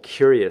people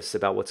curious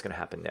about what's going to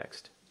happen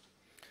next.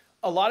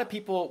 A lot of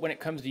people, when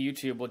it comes to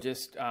YouTube, will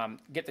just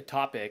get the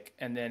topic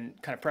and then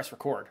kind of press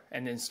record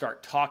and then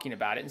start talking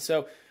about it. And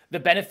so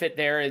the benefit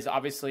there is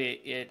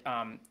obviously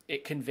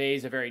it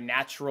conveys a very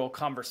natural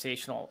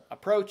conversational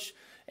approach,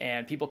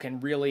 and people can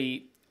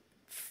really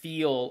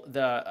feel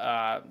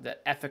the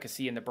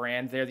efficacy in the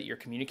brand there that you're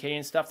communicating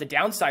and stuff. The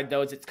downside,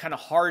 though, is it's kind of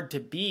hard to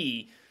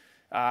be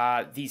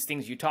these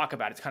things you talk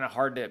about. It's kind of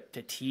hard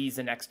to tease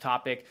the next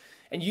topic.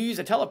 And you use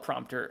a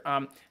teleprompter.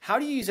 How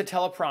do you use a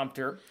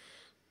teleprompter?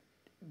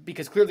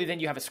 Because clearly then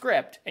you have a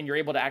script and you're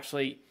able to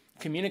actually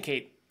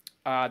communicate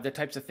the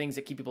types of things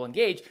that keep people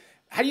engaged.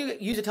 How do you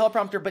use a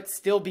teleprompter but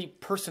still be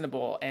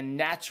personable and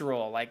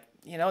natural? Like,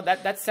 you know,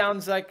 that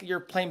sounds like you're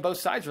playing both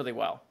sides really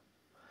well.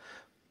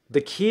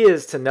 The key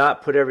is to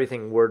not put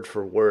everything word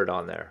for word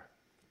on there,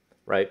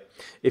 right?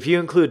 If you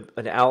include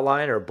an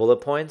outline or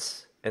bullet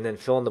points and then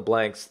fill in the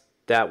blanks,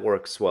 that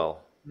works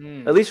well.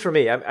 At least for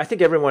me. I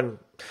think everyone,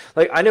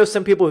 like I know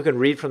some people who can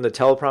read from the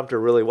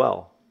teleprompter really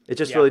well. It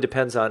just really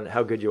depends on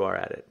how good you are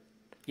at it.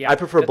 I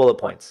prefer bullet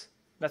points.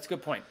 That's a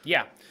good point.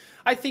 Yeah.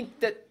 I think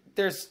that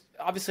there's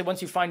obviously,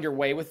 once you find your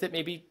way with it,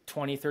 maybe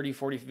 20, 30,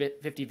 40,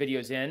 50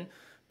 videos in,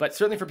 but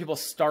certainly for people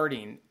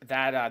starting,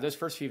 that those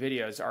first few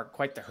videos are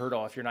quite the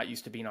hurdle if you're not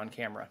used to being on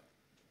camera.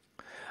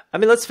 I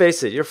mean, let's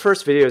face it, your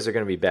first videos are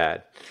going to be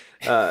bad.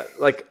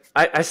 Like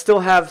I still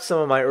have some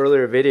of my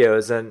earlier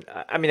videos, and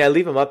I mean, I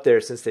leave them up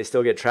there since they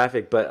still get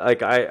traffic, but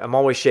like I'm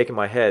always shaking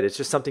my head. It's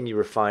just something you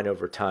refine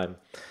over time.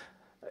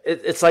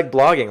 It's like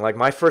blogging. Like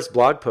my first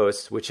blog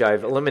posts, which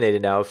I've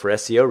eliminated now for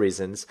SEO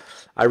reasons,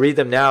 I read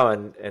them now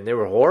and they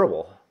were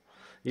horrible.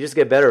 You just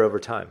get better over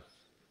time.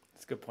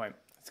 That's a good point.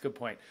 That's a good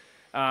point.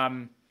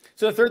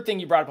 So the third thing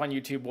you brought up on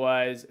YouTube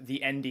was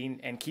the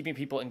ending and keeping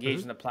people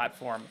engaged in the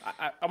platform.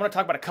 I want to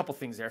talk about a couple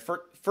things there.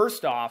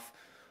 First off,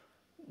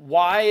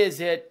 why is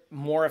it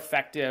more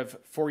effective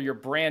for your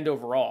brand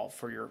overall,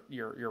 for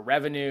your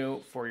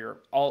revenue, for your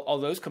all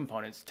those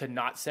components, to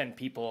not send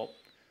people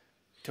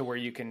to where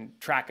you can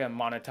track them,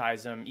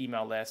 monetize them,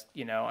 email list?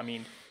 You know, I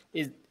mean,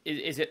 is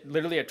it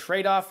literally a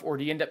trade-off, or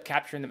do you end up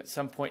capturing them at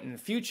some point in the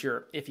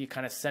future if you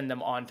kind of send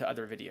them on to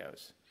other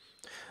videos?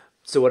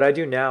 So what I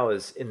do now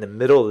is in the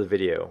middle of the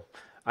video,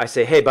 I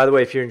say, hey, by the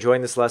way, if you're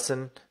enjoying this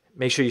lesson,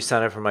 make sure you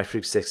sign up for my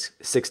free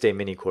six-day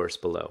mini course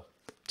below.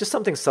 Just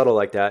something subtle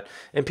like that.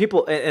 And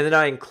then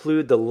I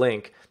include the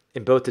link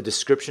in both the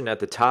description at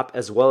the top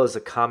as well as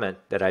a comment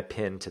that I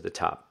pin to the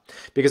top.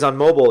 Because on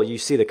mobile, you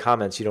see the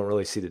comments, you don't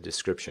really see the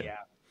description. Yeah.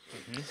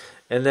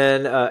 And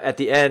then at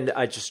the end,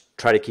 I just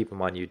try to keep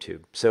them on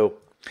YouTube. So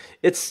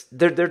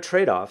they're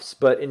trade-offs,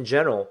 but in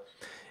general,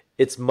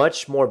 it's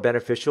much more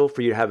beneficial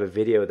for you to have a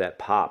video that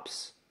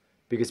pops,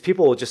 because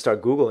people will just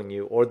start Googling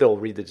you, or they'll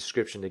read the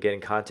description to get in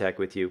contact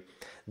with you,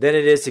 than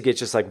it is to get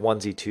just like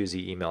onesie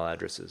twosie email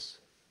addresses.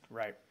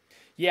 Right.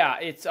 Yeah.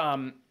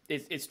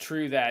 It's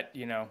true that,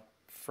 you know,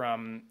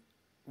 from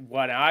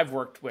what I've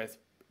worked with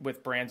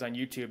brands on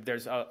YouTube,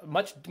 there's a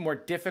much more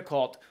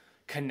difficult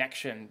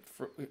connection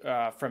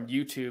from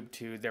YouTube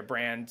to their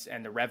brands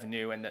and the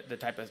revenue and the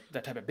type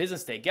of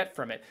business they get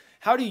from it.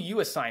 How do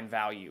you assign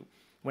value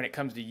when it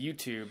comes to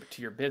YouTube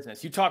to your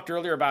business? You talked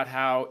earlier about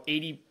how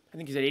I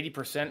think you said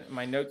 80%,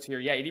 my notes here.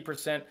 Yeah,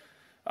 80%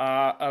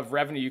 of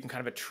revenue you can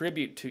kind of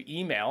attribute to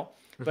email.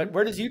 But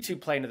where does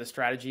YouTube play into the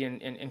strategy,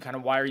 and kind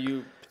of why are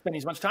you spending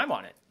as much time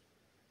on it?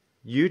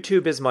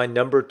 YouTube is my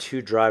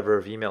 #2 driver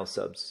of email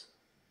subs.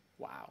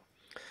 Wow.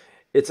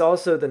 It's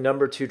also the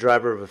 #2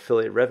 driver of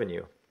affiliate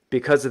revenue,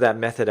 because of that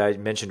method I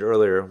mentioned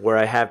earlier, where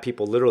I have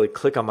people literally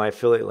click on my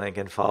affiliate link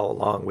and follow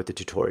along with the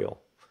tutorial.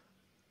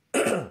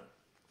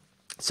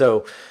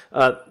 So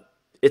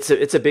it's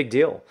a big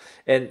deal.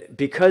 And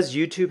because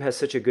YouTube has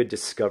such a good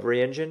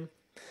discovery engine,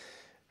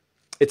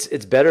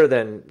 it's better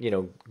than, you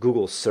know,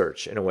 Google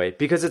search in a way,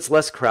 because it's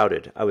less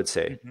crowded, I would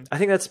say. I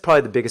think that's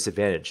probably the biggest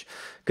advantage,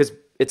 because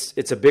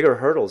it's a bigger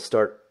hurdle to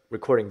start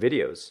recording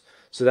videos.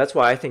 So that's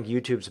why I think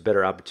YouTube's a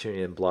better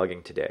opportunity than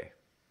blogging today.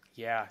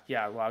 Yeah.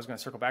 Well, I was going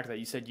to circle back to that.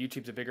 You said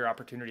YouTube's a bigger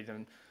opportunity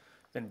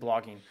than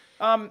blogging.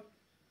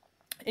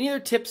 Any other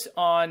tips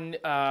on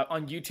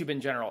YouTube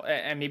in general,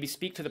 and maybe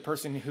speak to the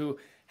person who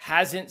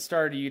hasn't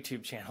started a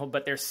YouTube channel,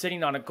 but they're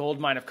sitting on a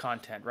goldmine of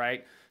content,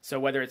 right? So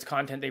whether it's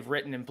content they've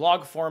written in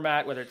blog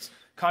format, whether it's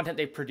content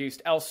they've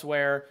produced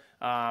elsewhere,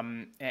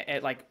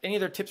 like any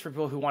other tips for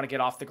people who want to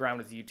get off the ground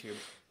with YouTube?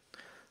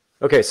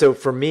 Okay, so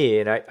for me,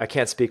 and I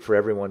can't speak for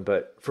everyone,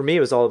 but for me, it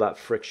was all about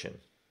friction,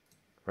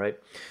 right?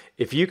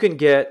 If you can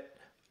get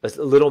a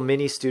little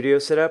mini studio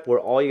set up where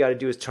all you got to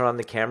do is turn on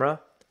the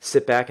camera,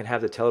 sit back and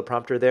have the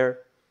teleprompter there,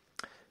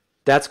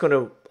 that's going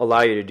to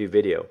allow you to do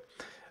video.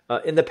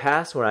 In the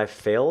past, when I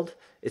failed,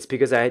 it's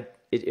because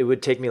it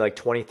would take me like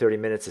 20, 30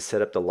 minutes to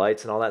set up the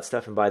lights and all that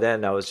stuff. And by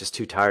then, I was just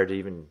too tired to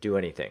even do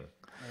anything.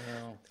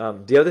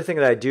 The other thing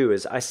that I do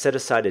is I set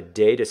aside a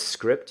day to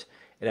script,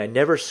 and I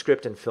never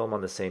script and film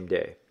on the same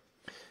day.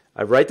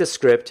 I write the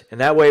script, and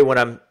that way when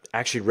I'm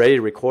actually ready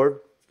to record,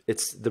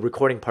 the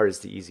recording part is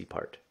the easy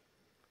part,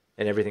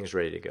 and everything's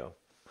ready to go.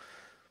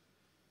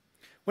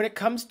 When it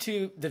comes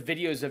to the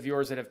videos of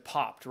yours that have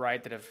popped,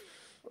 right,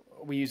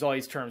 we use all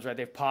these terms, right?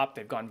 They've popped,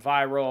 they've gone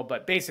viral,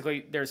 but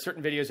basically there's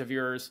certain videos of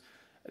yours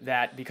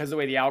that, because of the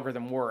way the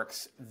algorithm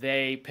works,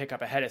 they pick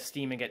up a head of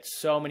steam and get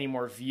so many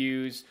more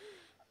views,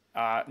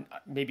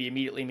 maybe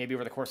immediately, maybe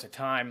over the course of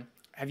time.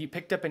 Have you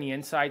picked up any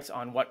insights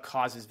on what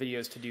causes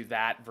videos to do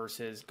that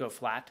versus go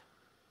flat?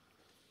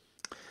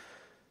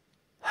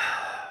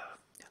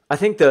 I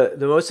think the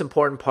most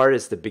important part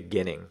is the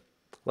beginning.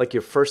 Like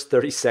your first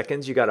 30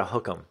 seconds, you got to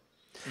hook them.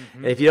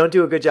 And if you don't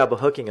do a good job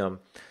of hooking them,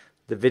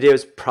 the video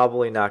is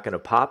probably not going to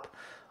pop.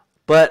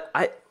 But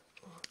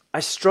I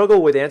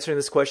struggle with answering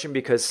this question,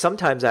 because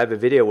sometimes I have a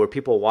video where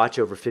people watch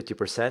over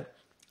 50%,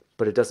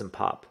 but it doesn't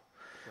pop.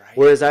 Right.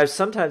 Whereas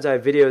sometimes I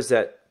have videos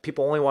that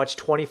people only watch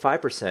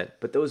 25%,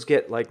 but those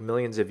get like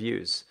millions of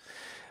views.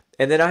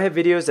 And then I have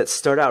videos that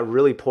start out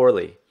really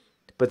poorly,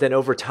 but then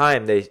over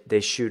time they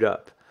shoot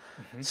up.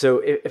 So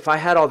if I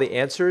had all the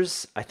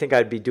answers, I think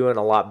I'd be doing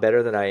a lot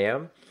better than I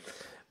am.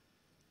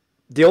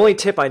 The only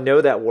tip I know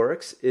that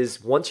works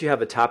is, once you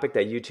have a topic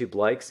that YouTube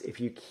likes,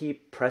 if you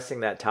keep pressing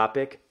that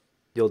topic,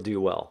 you'll do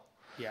well.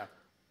 Yeah.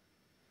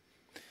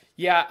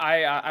 Yeah,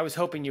 I was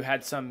hoping you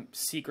had some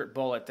secret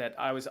bullet that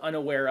I was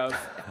unaware of.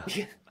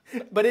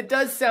 But it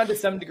does sound to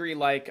some degree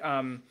like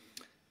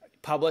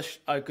publish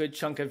a good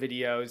chunk of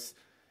videos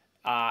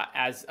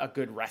as a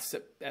good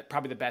recipe,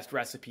 probably the best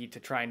recipe to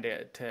trying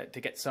to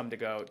get some to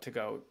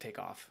go take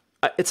off.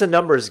 It's a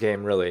numbers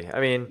game, really.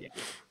 I mean,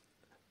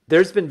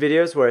 there's been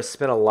videos where I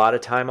spent a lot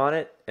of time on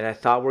it and I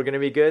thought were going to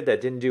be good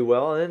that didn't do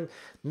well. And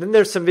then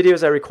there's some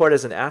videos I record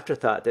as an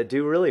afterthought that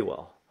do really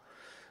well.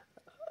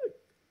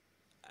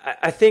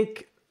 I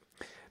think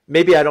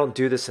maybe I don't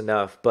do this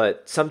enough,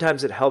 but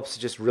sometimes it helps to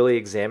just really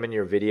examine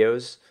your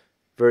videos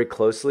very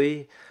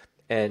closely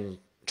and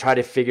try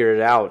to figure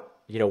it out,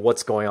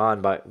 what's going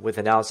on with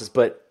analysis.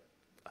 But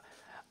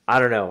I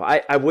don't know.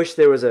 I wish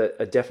there was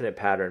a definite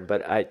pattern,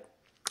 but I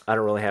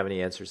don't really have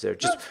any answers there.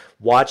 Just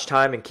watch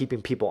time and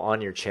keeping people on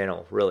your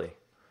channel, really.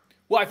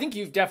 Well, I think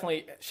you've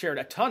definitely shared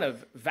a ton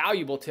of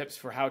valuable tips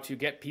for how to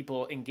get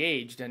people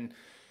engaged. And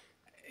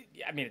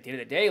I mean, at the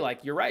end of the day,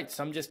 like, you're right.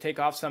 Some just take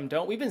off, some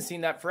don't. We've been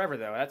seeing that forever,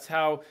 though. That's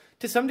how,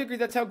 to some degree,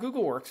 that's how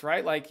Google works,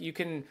 right? Like, you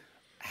can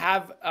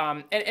have,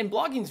 and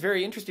blogging is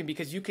very interesting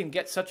because you can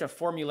get such a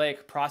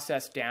formulaic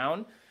process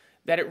down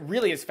that it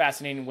really is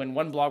fascinating when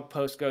one blog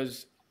post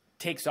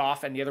takes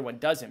off and the other one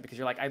doesn't, because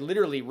you're like, I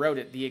literally wrote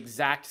it the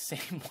exact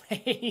same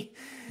way.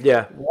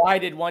 Yeah. Why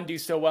did one do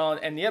so well?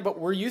 And yeah, but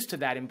we're used to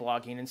that in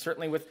blogging, and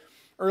certainly with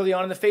early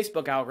on in the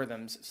Facebook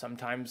algorithms,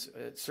 sometimes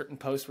certain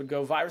posts would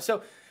go viral.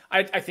 So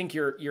I think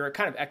you're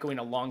kind of echoing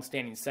a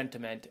long-standing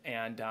sentiment,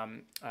 and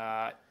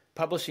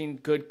publishing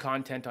good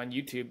content on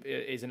YouTube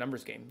is a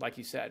numbers game, like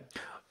you said.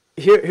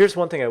 Here's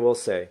one thing I will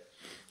say.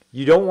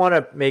 You don't want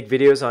to make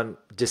videos on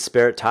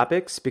disparate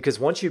topics, because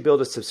once you build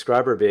a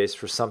subscriber base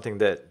for something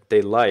that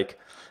they like,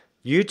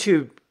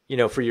 YouTube,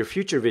 for your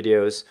future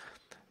videos,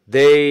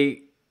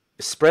 they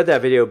spread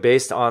that video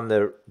based on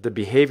the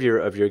behavior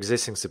of your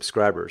existing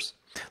subscribers.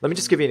 Let me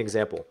just give you an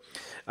example.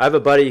 I have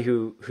a buddy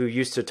who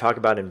used to talk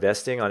about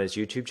investing on his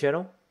YouTube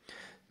channel.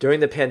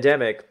 During the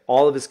pandemic,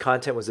 all of his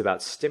content was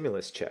about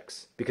stimulus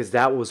checks because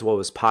that was what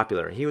was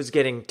popular. He was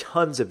getting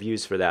tons of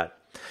views for that.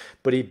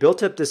 But he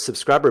built up this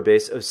subscriber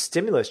base of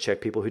stimulus check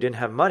people who didn't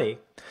have money,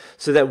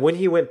 so that when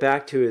he went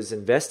back to his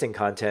investing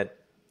content,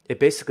 it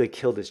basically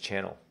killed his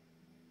channel.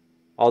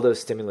 All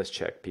those stimulus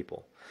check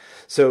people.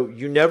 So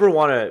you never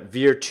want to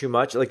veer too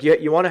much. Like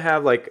you want to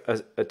have like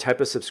a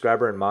type of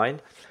subscriber in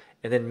mind,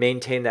 and then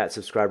maintain that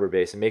subscriber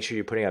base and make sure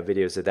you're putting out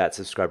videos that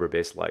subscriber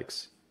base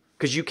likes.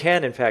 Because you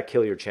can, in fact,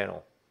 kill your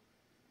channel.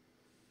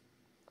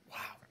 Wow,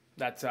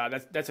 that's a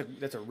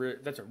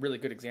really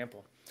good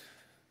example.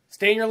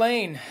 Stay in your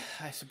lane,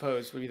 I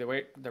suppose, would be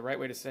the right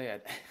way to say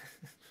it.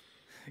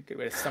 Good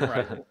way to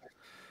summarize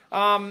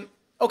it.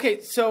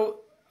 Okay, so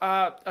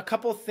a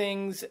couple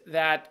things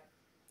that,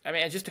 I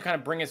mean, just to kind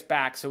of bring us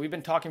back. So we've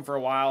been talking for a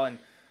while, and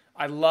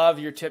I love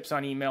your tips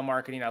on email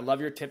marketing. I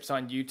love your tips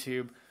on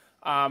YouTube.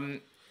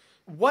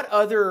 What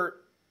other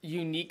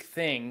unique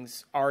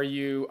things are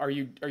you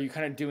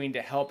kind of doing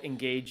to help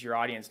engage your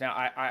audience? Now,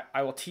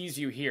 I will tease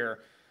you here.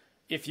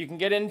 If you can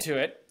get into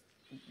it,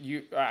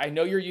 I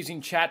know you're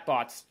using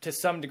chatbots to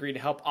some degree to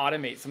help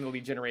automate some of the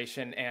lead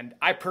generation, and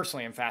I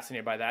personally am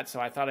fascinated by that, so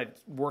I thought I'd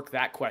work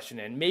that question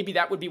in. Maybe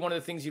that would be one of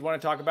the things you'd want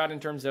to talk about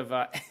in terms of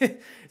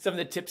some of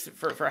the tips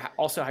for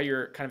also how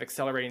you're kind of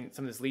accelerating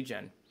some of this lead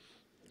gen.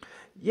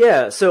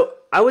 Yeah, so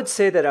I would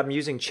say that I'm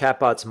using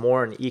chatbots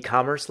more in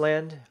e-commerce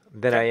land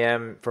than I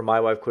am for My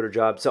Wife Quit Her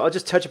Job. So I'll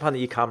just touch upon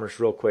the e-commerce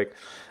real quick.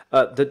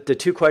 The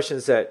two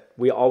questions that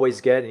we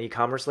always get in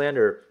e-commerce land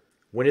are,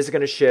 when is it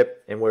going to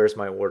ship and where is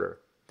my order?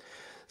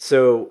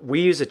 So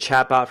we use a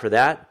chatbot for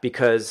that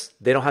because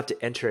they don't have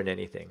to enter in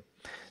anything.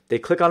 They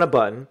click on a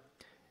button.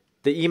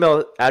 The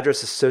email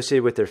address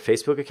associated with their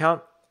Facebook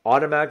account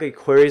automatically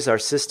queries our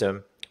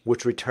system,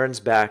 which returns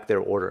back their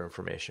order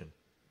information.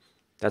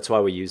 That's why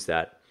we use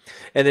that.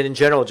 And then in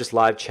general, just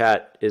live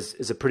chat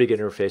is a pretty good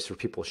interface for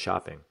people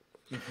shopping.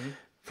 Mm-hmm.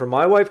 For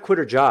My Wife Quit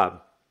Her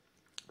Job,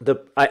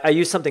 I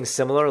use something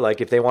similar. Like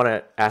if they want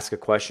to ask a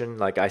question,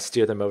 like I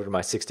steer them over to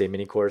my 6-day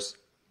mini course.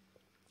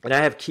 And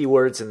I have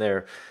keywords in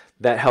there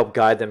that help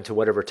guide them to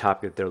whatever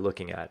topic they're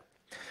looking at.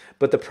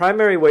 But the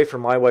primary way for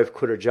My Wife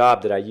Quit Her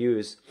Job that I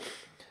use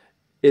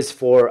is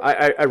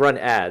I run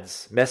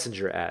ads,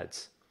 messenger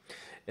ads.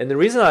 And the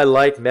reason I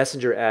like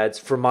messenger ads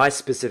for my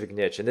specific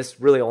niche, and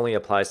this really only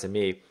applies to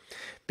me,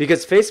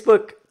 because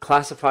Facebook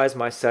classifies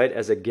my site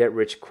as a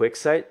get-rich-quick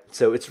site,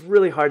 so it's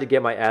really hard to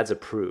get my ads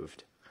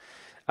approved.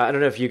 I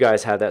don't know if you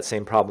guys have that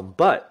same problem,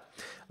 but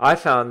I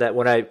found that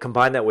when I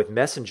combine that with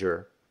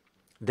Messenger,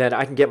 then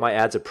I can get my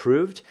ads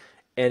approved,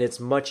 and it's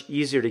much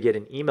easier to get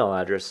an email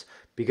address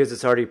because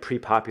it's already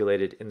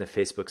pre-populated in the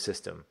Facebook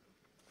system.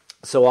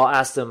 So I'll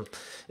ask them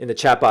in the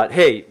chatbot,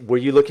 hey, were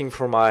you looking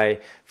for my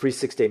free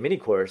 6-day mini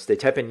course? They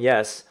type in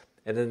yes,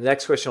 and then the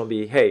next question will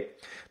be, hey,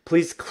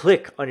 please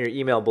click on your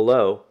email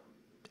below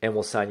and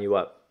we'll sign you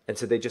up. And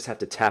so they just have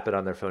to tap it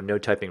on their phone, no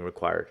typing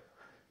required.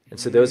 And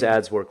so those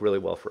ads work really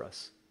well for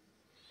us.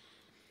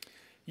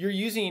 You're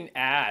using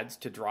ads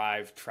to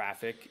drive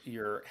traffic.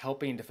 You're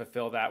helping to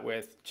fulfill that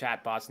with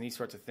chatbots and these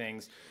sorts of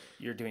things.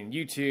 You're doing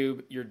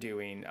YouTube. You're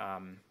doing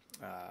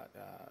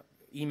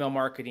email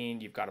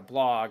marketing. You've got a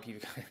blog.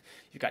 You've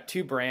got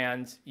 2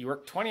 brands. You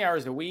work 20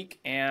 hours a week,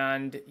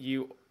 and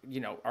you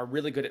are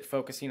really good at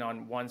focusing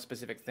on one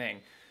specific thing.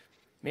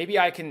 Maybe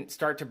I can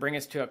start to bring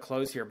us to a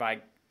close here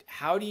by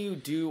how do you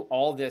do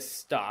all this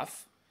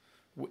stuff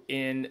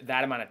in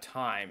that amount of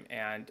time?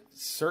 And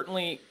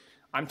certainly,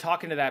 I'm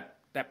talking to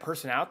that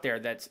person out there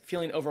that's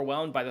feeling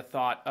overwhelmed by the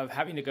thought of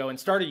having to go and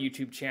start a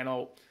YouTube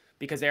channel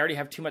because they already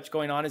have too much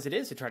going on as it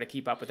is to try to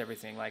keep up with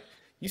everything. Like,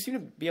 you seem to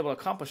be able to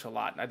accomplish a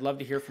lot, and I'd love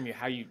to hear from you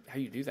how you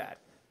do that.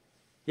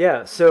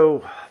 Yeah,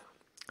 so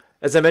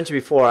as I mentioned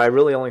before, I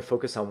really only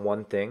focus on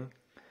one thing,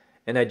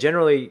 and I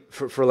generally,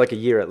 for like a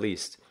year at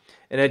least,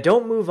 and I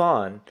don't move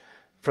on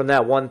from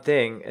that one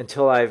thing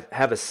until I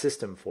have a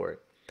system for it.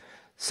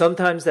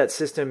 Sometimes that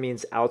system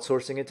means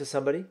outsourcing it to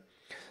somebody.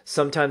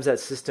 Sometimes that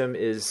system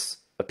is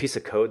a piece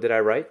of code that I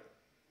write,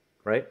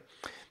 right?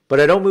 But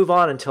I don't move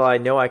on until I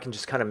know I can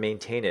just kind of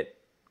maintain it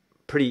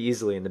pretty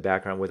easily in the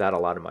background without a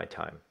lot of my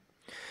time.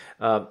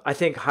 I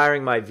think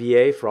hiring my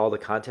VA for all the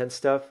content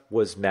stuff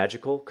was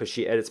magical because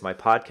she edits my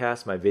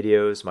podcast, my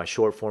videos, my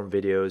short form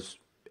videos.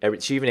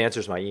 She even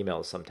answers my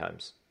emails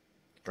sometimes,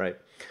 right?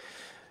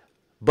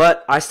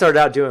 But I started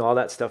out doing all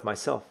that stuff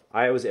myself.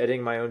 I was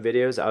editing my own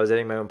videos. I was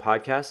editing my own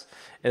podcasts.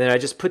 And then I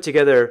just put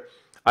together,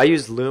 I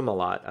use Loom a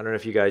lot. I don't know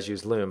if you guys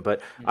use Loom,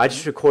 but I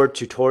just record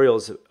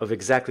tutorials of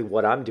exactly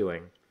what I'm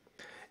doing.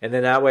 And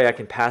then that way I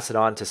can pass it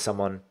on to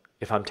someone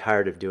if I'm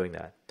tired of doing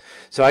that.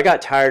 So I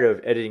got tired of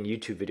editing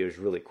YouTube videos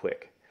really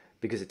quick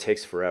because it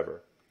takes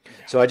forever.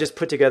 So I just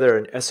put together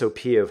an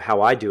SOP of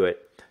how I do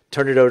it,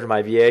 turned it over to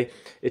my VA.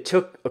 It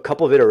took a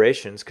couple of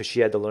iterations because she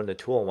had to learn the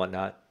tool and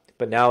whatnot,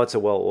 but now it's a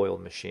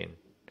well-oiled machine.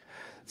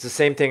 It's the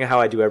same thing how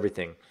I do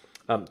everything.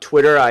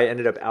 Twitter, I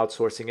ended up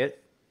outsourcing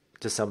it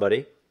to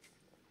somebody.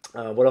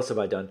 What else have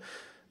I done?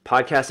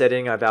 Podcast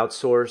editing, I've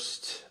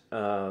outsourced.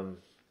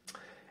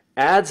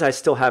 Ads, I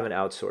still haven't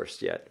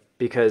outsourced yet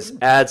because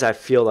ads, I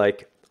feel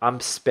like I'm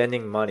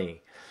spending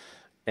money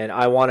and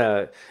I want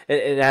to,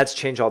 and ads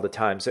change all the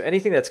time. So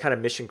anything that's kind of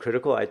mission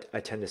critical, I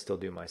tend to still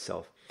do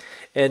myself.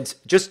 And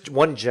just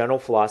one general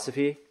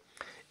philosophy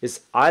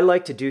is I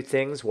like to do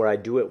things where I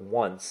do it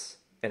once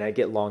and I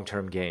get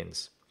long-term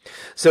gains.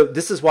 So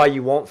this is why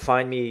you won't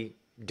find me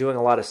doing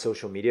a lot of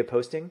social media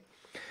posting,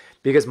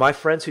 because my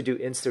friends who do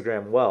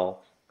Instagram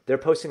well, they're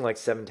posting like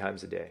 7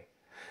 times a day.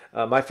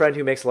 My friend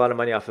who makes a lot of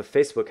money off of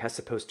Facebook has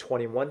to post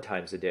 21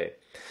 times a day.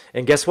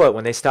 And guess what?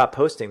 When they stop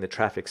posting, the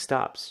traffic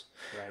stops.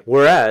 Right.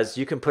 Whereas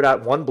you can put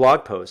out one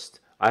blog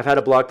post. I've had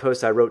a blog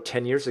post I wrote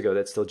 10 years ago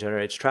that still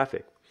generates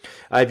traffic.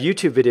 I have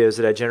YouTube videos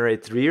that I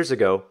generated 3 years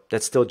ago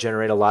that still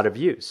generate a lot of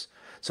views.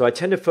 So I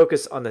tend to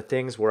focus on the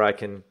things where I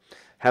can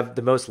have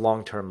the most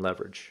long-term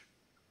leverage.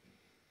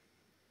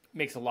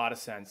 Makes a lot of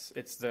sense.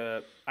 It's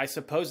I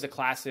suppose the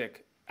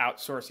classic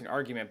outsourcing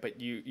argument, but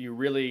you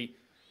really,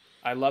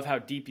 I love how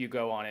deep you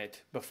go on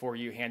it before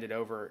you hand it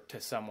over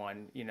to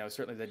someone.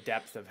 Certainly the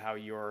depth of how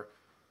you're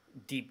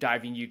deep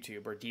diving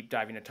YouTube or deep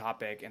diving a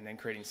topic and then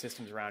creating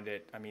systems around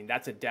it. I mean,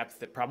 that's a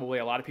depth that probably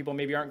a lot of people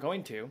maybe aren't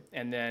going to.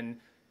 And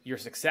then your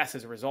success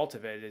as a result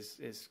of it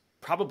is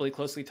probably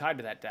closely tied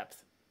to that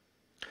depth.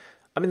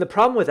 I mean, the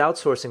problem with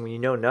outsourcing when you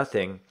know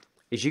nothing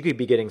is you could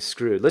be getting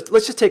screwed.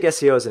 Let's just take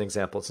SEO as an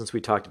example, since we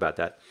talked about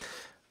that.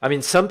 I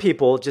mean, some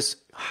people just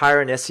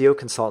hire an SEO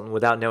consultant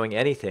without knowing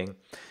anything,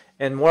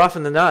 and more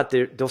often than not,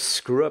 they'll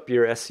screw up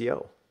your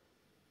SEO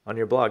on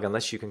your blog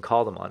unless you can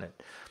call them on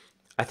it.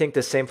 I think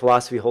the same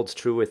philosophy holds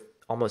true with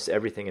almost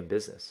everything in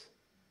business.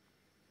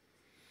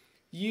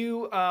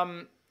 You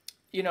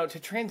to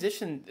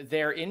transition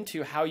there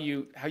into how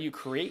you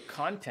create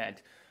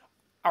content.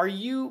 Are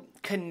you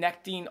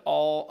connecting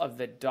all of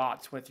the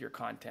dots with your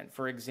content?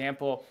 For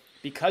example,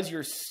 because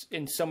you're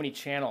in so many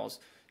channels,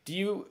 do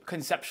you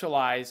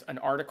conceptualize an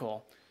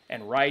article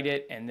and write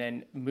it and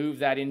then move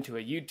that into a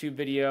YouTube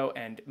video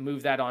and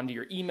move that onto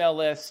your email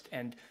list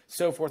and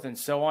so forth and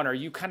so on? Are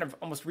you kind of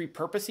almost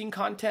repurposing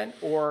content,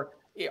 or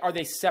are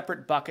they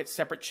separate buckets,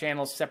 separate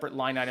channels, separate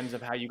line items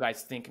of how you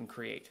guys think and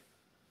create?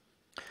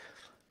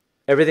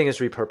 Everything is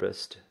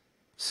repurposed.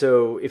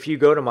 So if you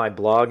go to my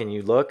blog and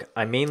you look,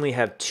 I mainly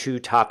have two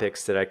broad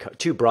topics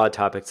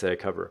that I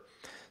cover: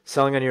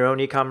 selling on your own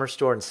e-commerce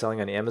store and selling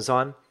on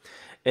Amazon.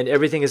 And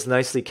everything is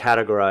nicely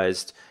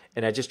categorized,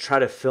 and I just try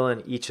to fill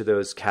in each of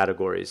those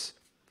categories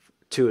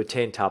to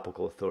attain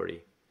topical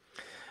authority.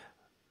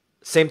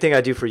 Same thing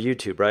I do for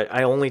YouTube, right?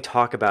 I only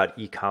talk about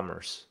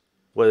e-commerce,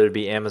 whether it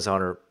be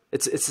Amazon or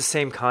it's the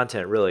same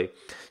content really,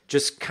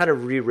 just kind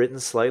of rewritten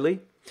slightly.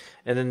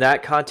 And then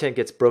that content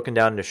gets broken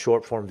down into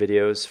short form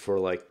videos for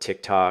like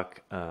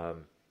TikTok,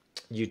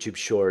 YouTube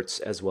Shorts,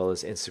 as well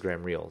as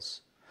Instagram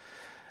Reels.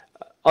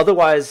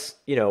 Otherwise,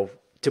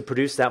 to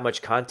produce that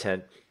much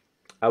content,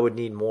 I would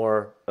need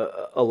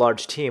a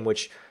large team,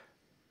 which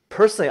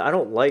personally, I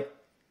don't like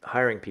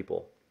hiring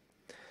people.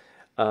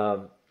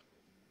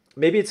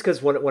 Maybe it's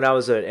because when I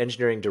was an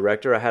engineering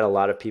director, I had a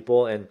lot of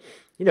people, and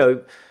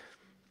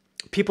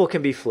people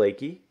can be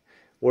flaky,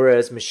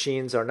 whereas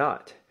machines are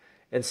not.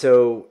 And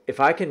so if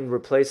I can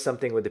replace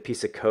something with a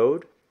piece of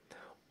code,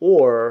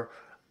 or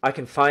I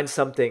can find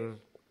something,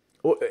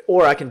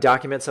 or I can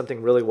document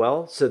something really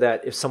well so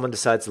that if someone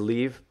decides to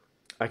leave,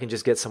 I can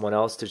just get someone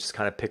else to just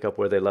kind of pick up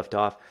where they left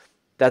off.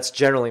 That's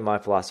generally my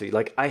philosophy.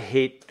 Like, I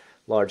hate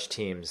large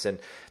teams, and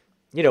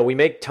we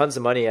make tons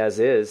of money as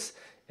is,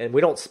 and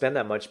we don't spend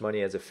that much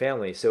money as a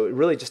family. So it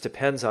really just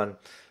depends on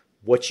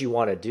what you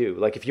want to do.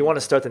 Like, if you want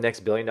to start the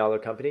next $1 billion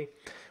company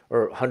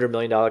or $100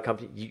 million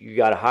company, you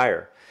got to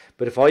hire.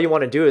 But if all you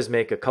want to do is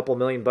make a couple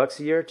 $1,000,000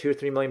 a year, $2 or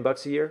 $3 million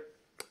a year,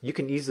 you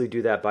can easily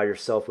do that by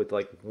yourself with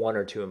like 1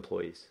 or 2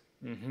 employees.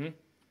 Mm-hmm.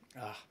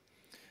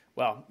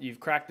 Well, you've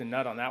cracked the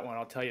nut on that one.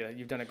 I'll tell you,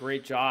 you've done a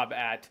great job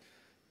at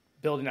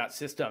building out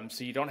systems.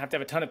 So you don't have to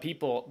have a ton of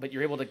people, but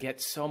you're able to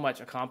get so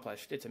much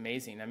accomplished. It's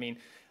amazing. I mean,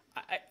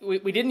 we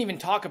didn't even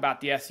talk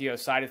about the SEO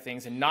side of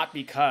things, and not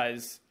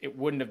because it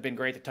wouldn't have been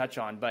great to touch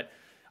on, but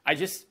I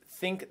just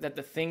think that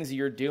the things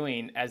you're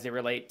doing as they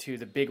relate to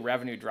the big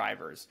revenue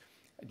drivers,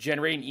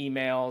 generating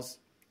emails,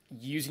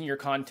 using your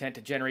content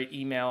to generate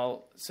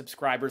email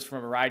subscribers from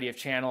a variety of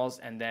channels,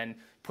 and then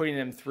putting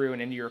them through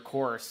and into your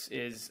course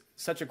is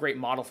such a great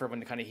model for everyone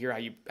to kind of hear how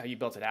you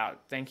built it out.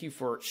 Thank you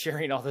for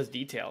sharing all those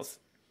details.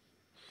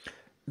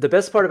 The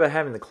best part about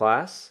having the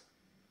class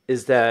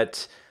is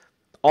that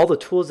all the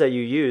tools that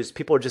you use,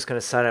 people are just going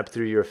to sign up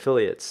through your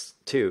affiliates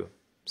too.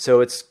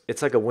 So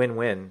it's like a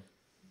win-win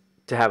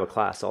to have a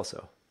class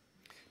also.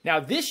 Now,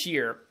 this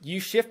year, you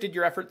shifted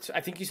your efforts.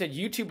 I think you said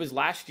YouTube was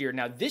last year.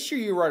 Now, this year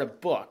you wrote a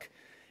book,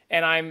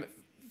 and I'm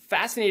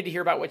fascinated to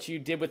hear about what you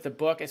did with the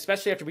book,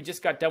 especially after we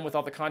just got done with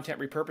all the content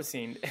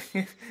repurposing.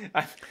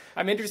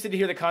 I'm interested to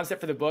hear the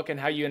concept for the book and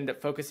how you ended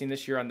up focusing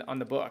this year on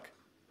the book.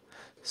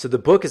 So the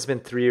book has been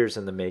 3 years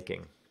in the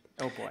making.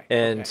 Oh, boy.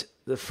 And okay.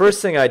 The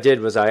first thing I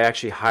did was I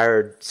actually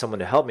hired someone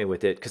to help me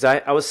with it, because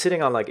I was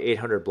sitting on like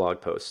 800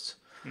 blog posts.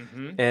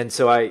 Mm-hmm. And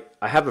so I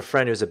have a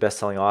friend who's a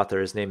best-selling author.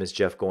 His name is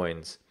Jeff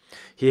Goins.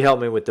 He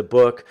helped me with the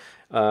book,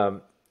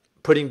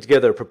 putting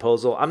together a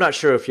proposal. I'm not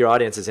sure if your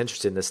audience is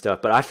interested in this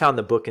stuff, but I found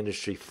the book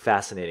industry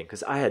fascinating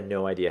because I had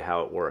no idea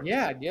how it worked.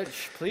 Yeah,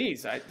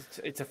 please.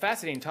 It's a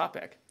fascinating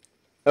topic.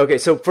 Okay,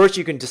 so first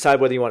you can decide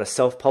whether you want to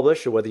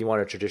self-publish or whether you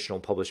want a traditional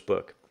published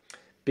book.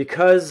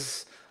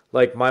 Because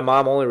like my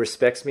mom only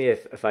respects me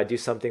if I do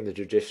something the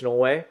traditional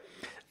way,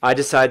 I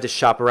decided to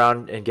shop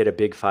around and get a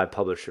big 5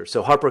 publisher.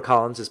 So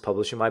HarperCollins is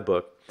publishing my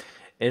book.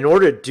 In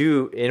order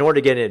to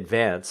get an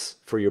advance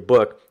for your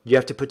book, you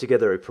have to put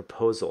together a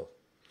proposal.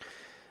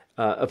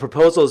 A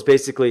proposal is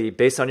basically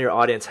based on your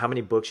audience, how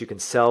many books you can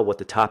sell, what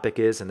the topic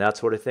is, and that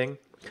sort of thing.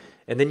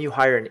 And then you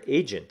hire an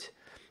agent.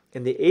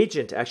 And the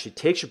agent actually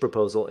takes your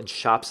proposal and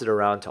shops it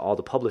around to all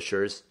the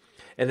publishers.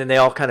 And then they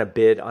all kind of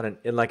bid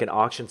in like an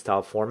auction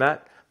style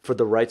format for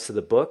the rights to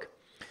the book.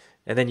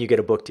 And then you get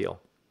a book deal.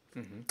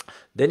 Mm-hmm.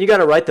 Then you got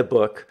to write the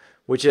book,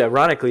 which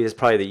ironically is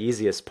probably the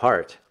easiest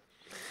part.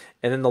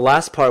 And then the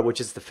last part, which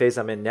is the phase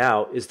I'm in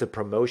now, is the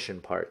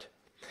promotion part.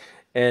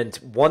 And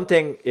one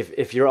thing,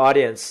 if your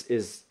audience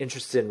is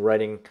interested in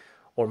writing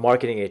or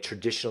marketing a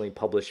traditionally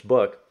published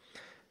book,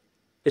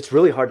 it's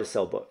really hard to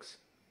sell books.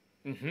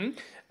 Mm-hmm.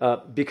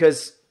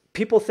 Because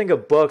people think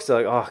of books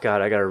like, oh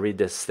God, I got to read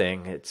this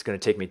thing. It's going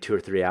to take me 2 or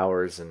 3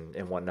 hours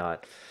and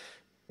whatnot.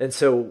 And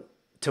so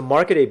to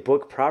market a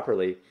book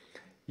properly,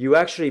 you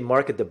actually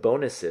market the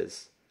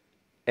bonuses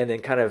and then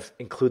kind of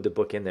include the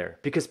book in there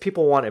because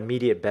people want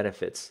immediate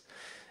benefits.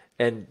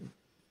 And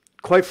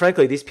quite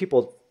frankly, these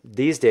people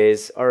these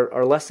days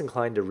are less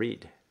inclined to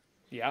read.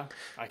 Yeah,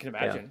 I can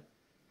imagine.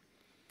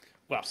 Yeah.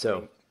 Well,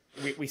 so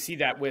we see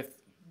that with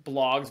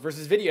blogs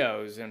versus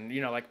videos, and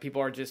like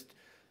people are just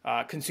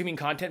consuming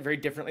content very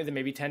differently than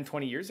maybe 10,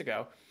 20 years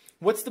ago.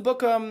 What's the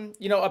book about?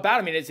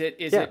 I mean, is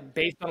it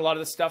based on a lot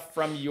of the stuff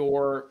from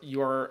your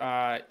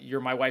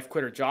My Wife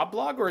Quit Her Job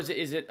blog, or is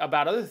it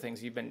about other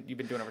things you've been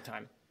doing over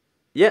time?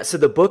 Yeah, so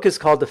the book is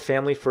called The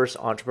Family First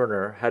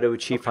Entrepreneur: How to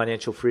Achieve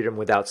Financial Freedom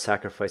Without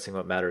Sacrificing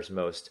What Matters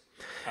Most.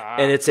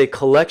 And it's a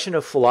collection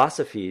of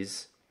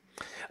philosophies.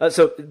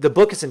 So the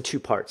book is in 2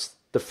 parts.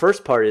 The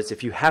first part is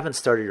if you haven't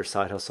started your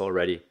side hustle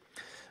already,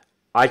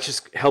 I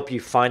just help you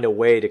find a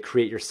way to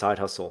create your side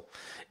hustle.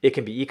 It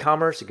can be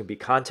e-commerce, it can be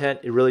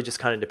content. It really just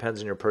kind of depends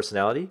on your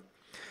personality.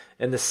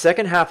 And the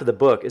second half of the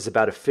book is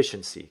about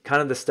efficiency,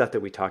 kind of the stuff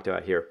that we talked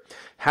about here.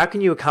 How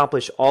can you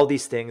accomplish all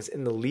these things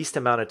in the least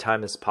amount of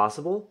time as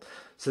possible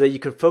so that you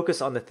can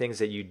focus on the things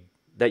that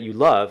you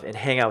love and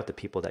hang out with the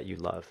people that you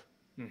love,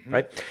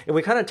 right? And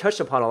we kind of touched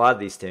upon a lot of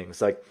these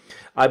things. Like,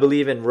 I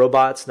believe in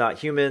robots, not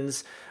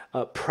humans.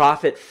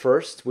 Profit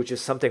first, which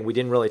is something we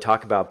didn't really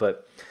talk about,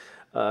 but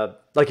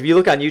like if you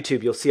look on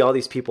YouTube, you'll see all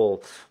these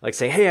people like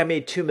saying, hey, I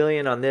made 2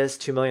 million on this,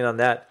 2 million on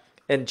that.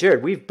 And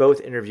Jared, we've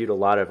both interviewed a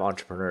lot of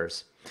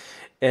entrepreneurs.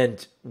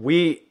 And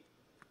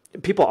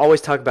people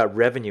always talk about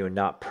revenue and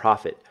not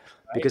profit,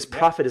 because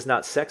profit is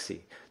not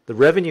sexy. The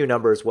revenue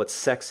number is what's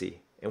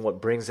sexy and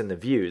what brings in the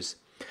views.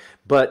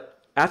 But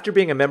after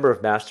being a member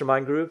of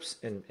mastermind groups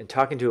and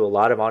talking to a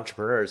lot of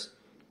entrepreneurs,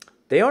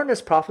 they aren't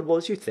as profitable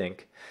as you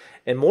think.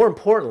 And more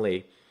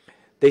importantly,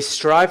 they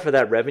strive for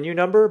that revenue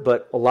number,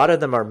 but a lot of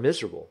them are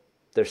miserable.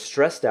 They're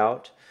stressed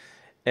out,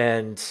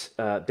 and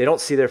they don't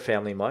see their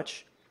family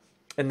much.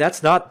 And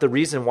that's not the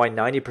reason why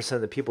 90%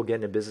 of the people get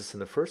into business in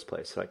the first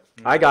place. Like,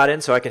 I got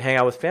in so I can hang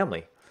out with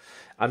family.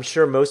 I'm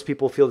sure most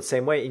people feel the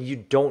same way, and you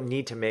don't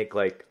need to make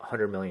like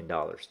 $100 million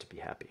to be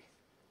happy.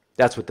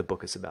 That's what the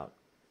book is about.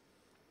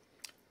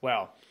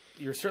 Well,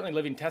 you're certainly a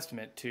living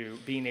testament to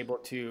being able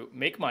to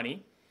make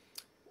money,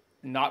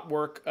 not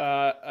work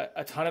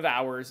a ton of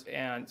hours,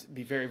 and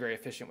be very, very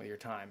efficient with your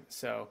time.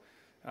 So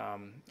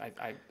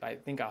I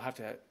think I'll have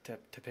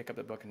to pick up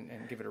the book and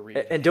give it a read.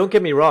 And don't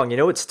get me wrong,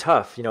 it's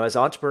tough. As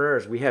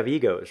entrepreneurs, we have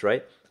egos,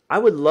 right? I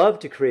would love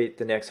to create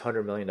the next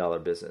 $100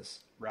 million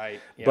business.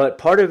 Right. Yeah. But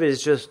part of it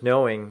is just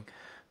knowing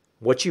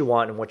what you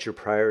want and what your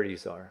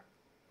priorities are.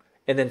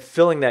 And then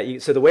filling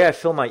that. So the way I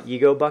fill my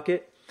ego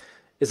bucket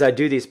is I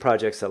do these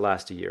projects that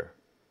last a year,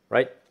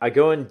 right? I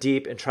go in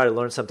deep and try to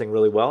learn something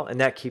really well, and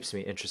that keeps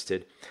me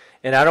interested.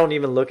 And I don't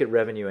even look at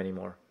revenue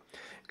anymore.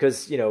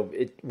 Because,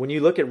 when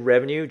you look at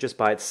revenue just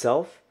by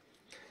itself,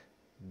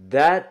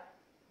 that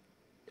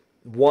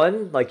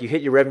one, like you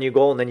hit your revenue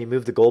goal and then you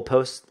move the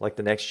goalpost like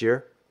the next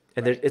year.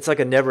 And it's like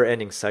a never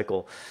ending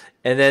cycle.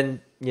 And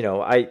then,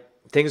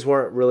 things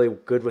weren't really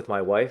good with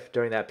my wife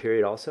during that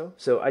period also.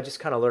 So I just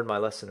kind of learned my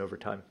lesson over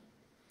time.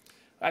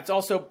 That's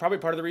also probably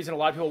part of the reason a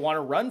lot of people want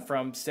to run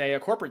from, say, a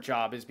corporate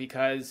job is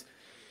because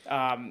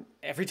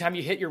every time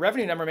you hit your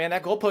revenue number, man,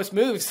 that goalpost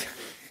moves.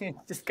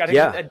 Just got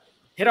to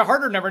hit a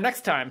harder number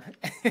next time.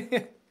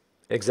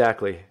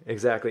 Exactly.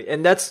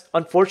 And that's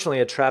unfortunately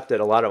a trap that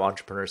a lot of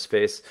entrepreneurs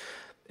face.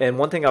 And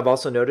one thing I've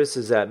also noticed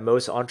is that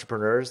most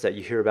entrepreneurs that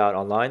you hear about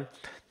online,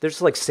 they're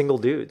just like single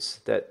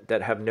dudes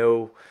that have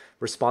no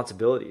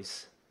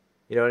responsibilities.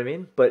 You know what I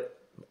mean? But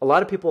a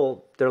lot of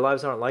people, their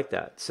lives aren't like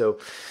that. So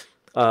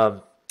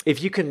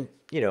if you can,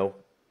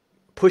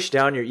 push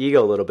down your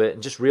ego a little bit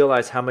and just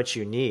realize how much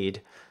you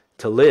need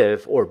to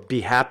live or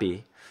be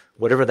happy,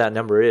 whatever that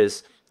number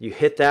is, you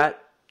hit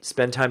that,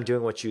 spend time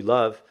doing what you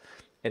love,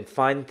 and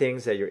find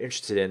things that you're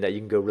interested in that you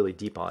can go really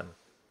deep on,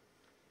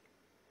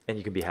 and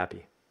you can be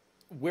happy.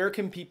 Where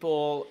can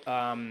people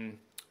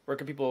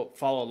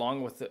follow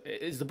along with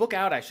is the book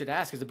out? I should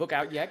ask, is the book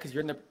out yet? Because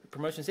you're in the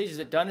promotion stage. Is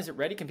it done? Is it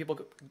ready? Can people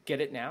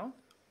get it now?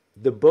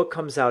 The book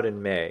comes out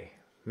in May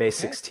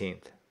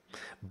 16th.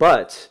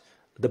 But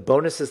the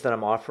bonuses that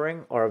I'm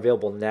offering are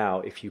available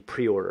now if you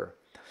pre-order.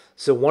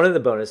 So one of the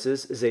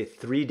bonuses is a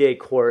 3-day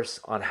course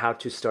on how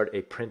to start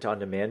a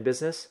print-on-demand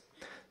business.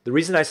 The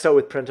reason I start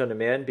with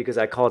print-on-demand because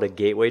I call it a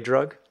gateway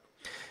drug.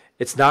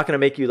 It's not going to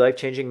make you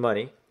life-changing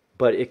money,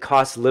 but it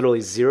costs literally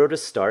 $0 to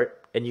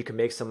start, and you can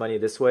make some money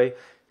this way,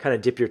 kind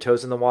of dip your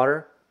toes in the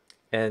water,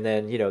 and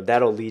then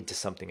that'll lead to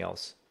something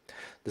else.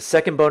 The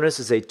second bonus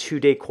is a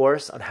 2-day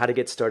course on how to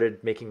get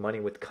started making money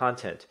with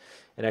content.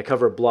 And I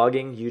cover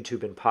blogging,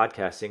 YouTube, and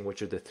podcasting,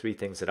 which are the 3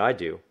 things that I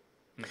do.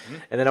 Mm-hmm.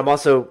 And then I'm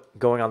also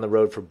going on the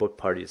road for book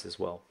parties as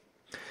well.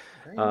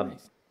 Very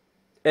nice.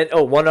 And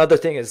one other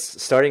thing is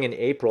starting in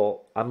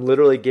April, I'm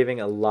literally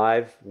giving a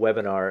live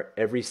webinar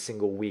every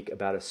single week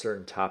about a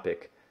certain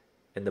topic,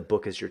 and the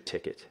book is your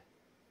ticket.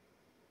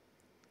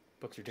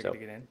 Book's your ticket to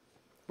get in.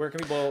 Where can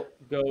people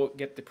go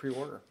get the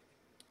pre-order?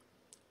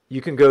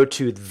 You can go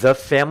to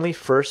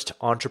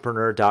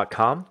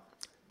thefamilyfirstentrepreneur.com.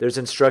 There's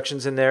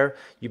instructions in there.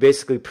 You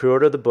basically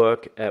pre-order the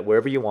book at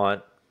wherever you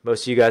want.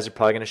 Most of you guys are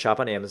probably going to shop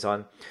on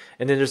Amazon.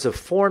 And then there's a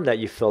form that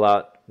you fill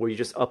out where you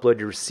just upload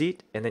your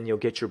receipt, and then you'll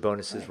get your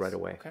bonuses right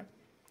away.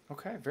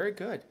 Okay, very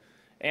good.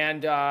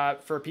 And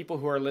for people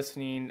who are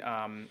listening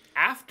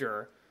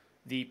after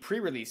the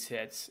pre-release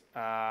hits,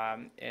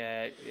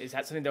 is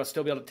that something they'll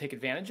still be able to take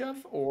advantage of?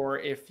 Or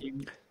if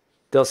you...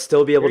 They'll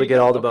still be able to get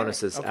all the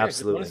bonuses. Okay.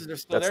 Absolutely. The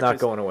bonuses That's not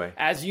going away.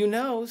 As you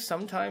know,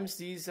 sometimes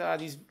these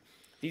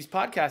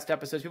podcast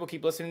episodes, people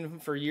keep listening to them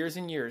for years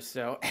and years.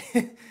 So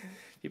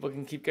people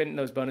can keep getting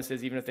those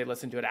bonuses even if they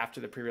listen to it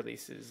after the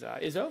pre-release is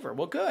over.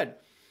 Well, good.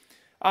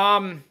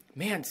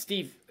 Man,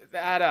 Steve,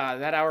 that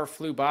hour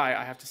flew by,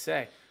 I have to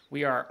say.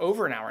 We are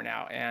over an hour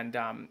now,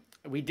 and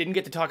we didn't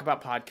get to talk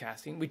about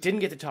podcasting. We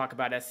didn't get to talk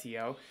about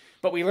SEO,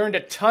 but we learned a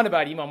ton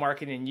about email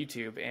marketing and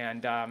YouTube,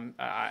 and I'm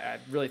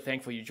really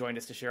thankful you joined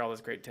us to share all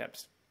those great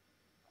tips.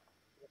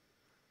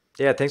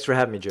 Yeah, thanks for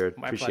having me, Jared.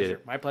 Appreciate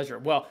it. My pleasure.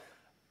 Well,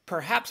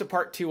 perhaps a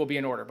part 2 will be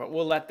in order, but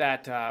we'll let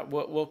that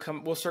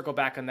we'll circle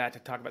back on that to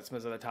talk about some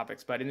of those other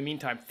topics. But in the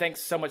meantime,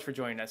 thanks so much for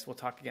joining us. We'll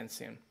talk again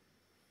soon.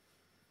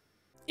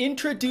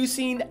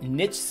 Introducing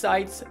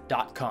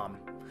nichesites.com.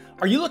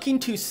 Are you looking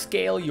to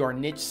scale your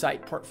niche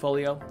site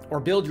portfolio or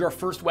build your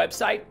first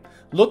website?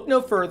 Look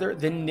no further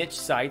than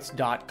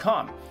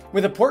nichesites.com.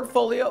 With a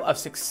portfolio of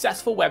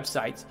successful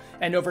websites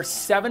and over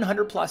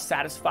 700 plus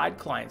satisfied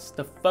clients,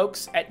 the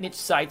folks at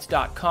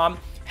nichesites.com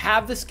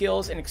have the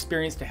skills and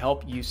experience to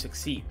help you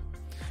succeed.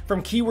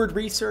 From keyword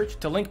research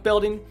to link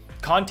building,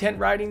 content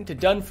writing to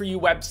done-for-you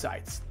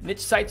websites,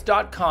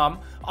 nichesites.com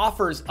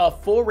offers a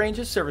full range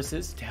of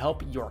services to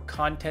help your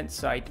content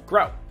site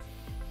grow.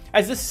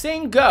 As the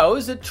saying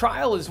goes, a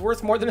trial is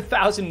worth more than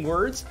 1,000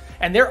 words,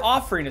 and they're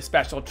offering a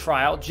special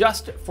trial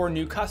just for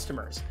new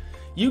customers.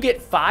 you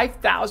get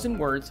 5,000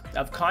 words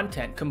of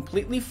content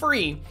completely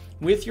free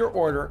with your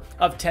order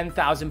of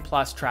 10,000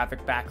 plus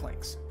traffic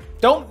backlinks.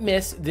 Don't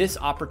miss this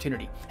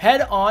opportunity.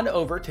 Head on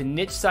over to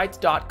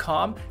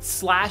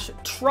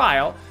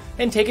nichesites.com/trial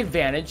and take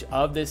advantage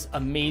of this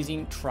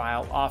amazing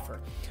trial offer.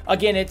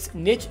 Again, it's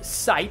niche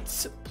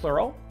sites,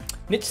 plural,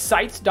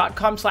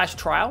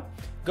 nichesites.com/trial.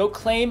 Go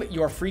claim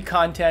your free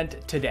content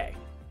today.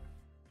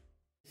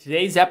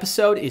 Today's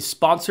episode is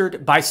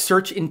sponsored by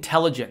Search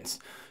Intelligence.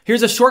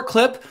 Here's a short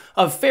clip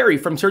of Ferry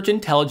from Search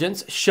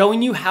Intelligence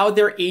showing you how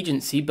their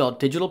agency built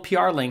digital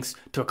PR links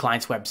to a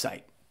client's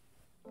website.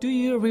 Do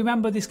you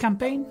remember this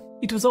campaign?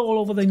 It was all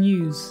over the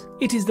news.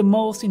 It is the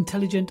most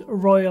intelligent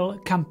royal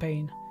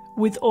campaign.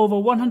 With over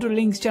 100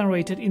 links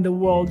generated in the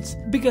world's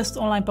biggest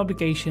online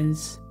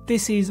publications,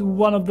 this is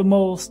one of the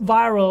most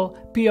viral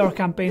PR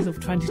campaigns of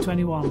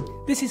 2021.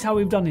 This is how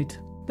we've done it.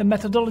 The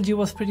methodology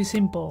was pretty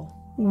simple.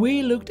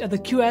 We looked at the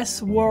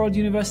QS World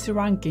University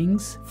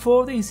rankings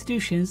for the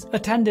institutions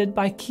attended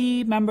by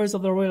key members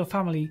of the royal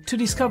family to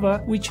discover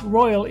which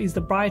royal is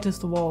the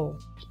brightest of all.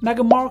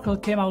 Meghan Markle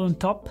came out on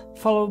top,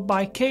 followed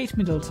by Kate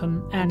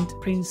Middleton and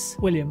Prince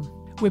William.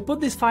 We put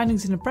these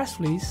findings in a press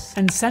release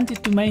and sent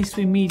it to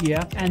mainstream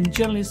media and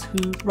journalists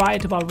who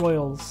write about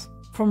royals.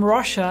 From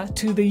Russia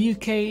to the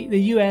UK,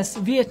 the US,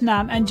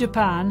 Vietnam and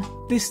Japan,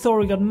 this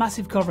story got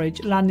massive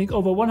coverage, landing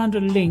over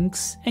 100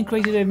 links and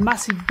created a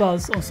massive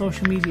buzz on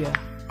social media.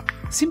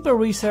 Simple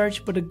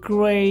research, but a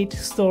great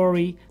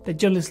story that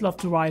journalists love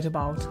to write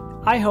about.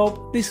 I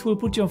hope this will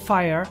put you on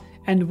fire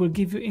and will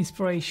give you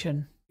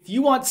inspiration. If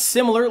you want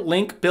similar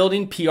link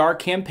building PR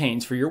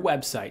campaigns for your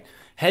website,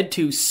 head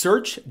to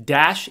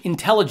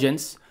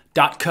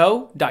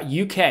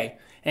search-intelligence.co.uk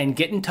and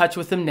get in touch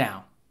with them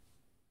now.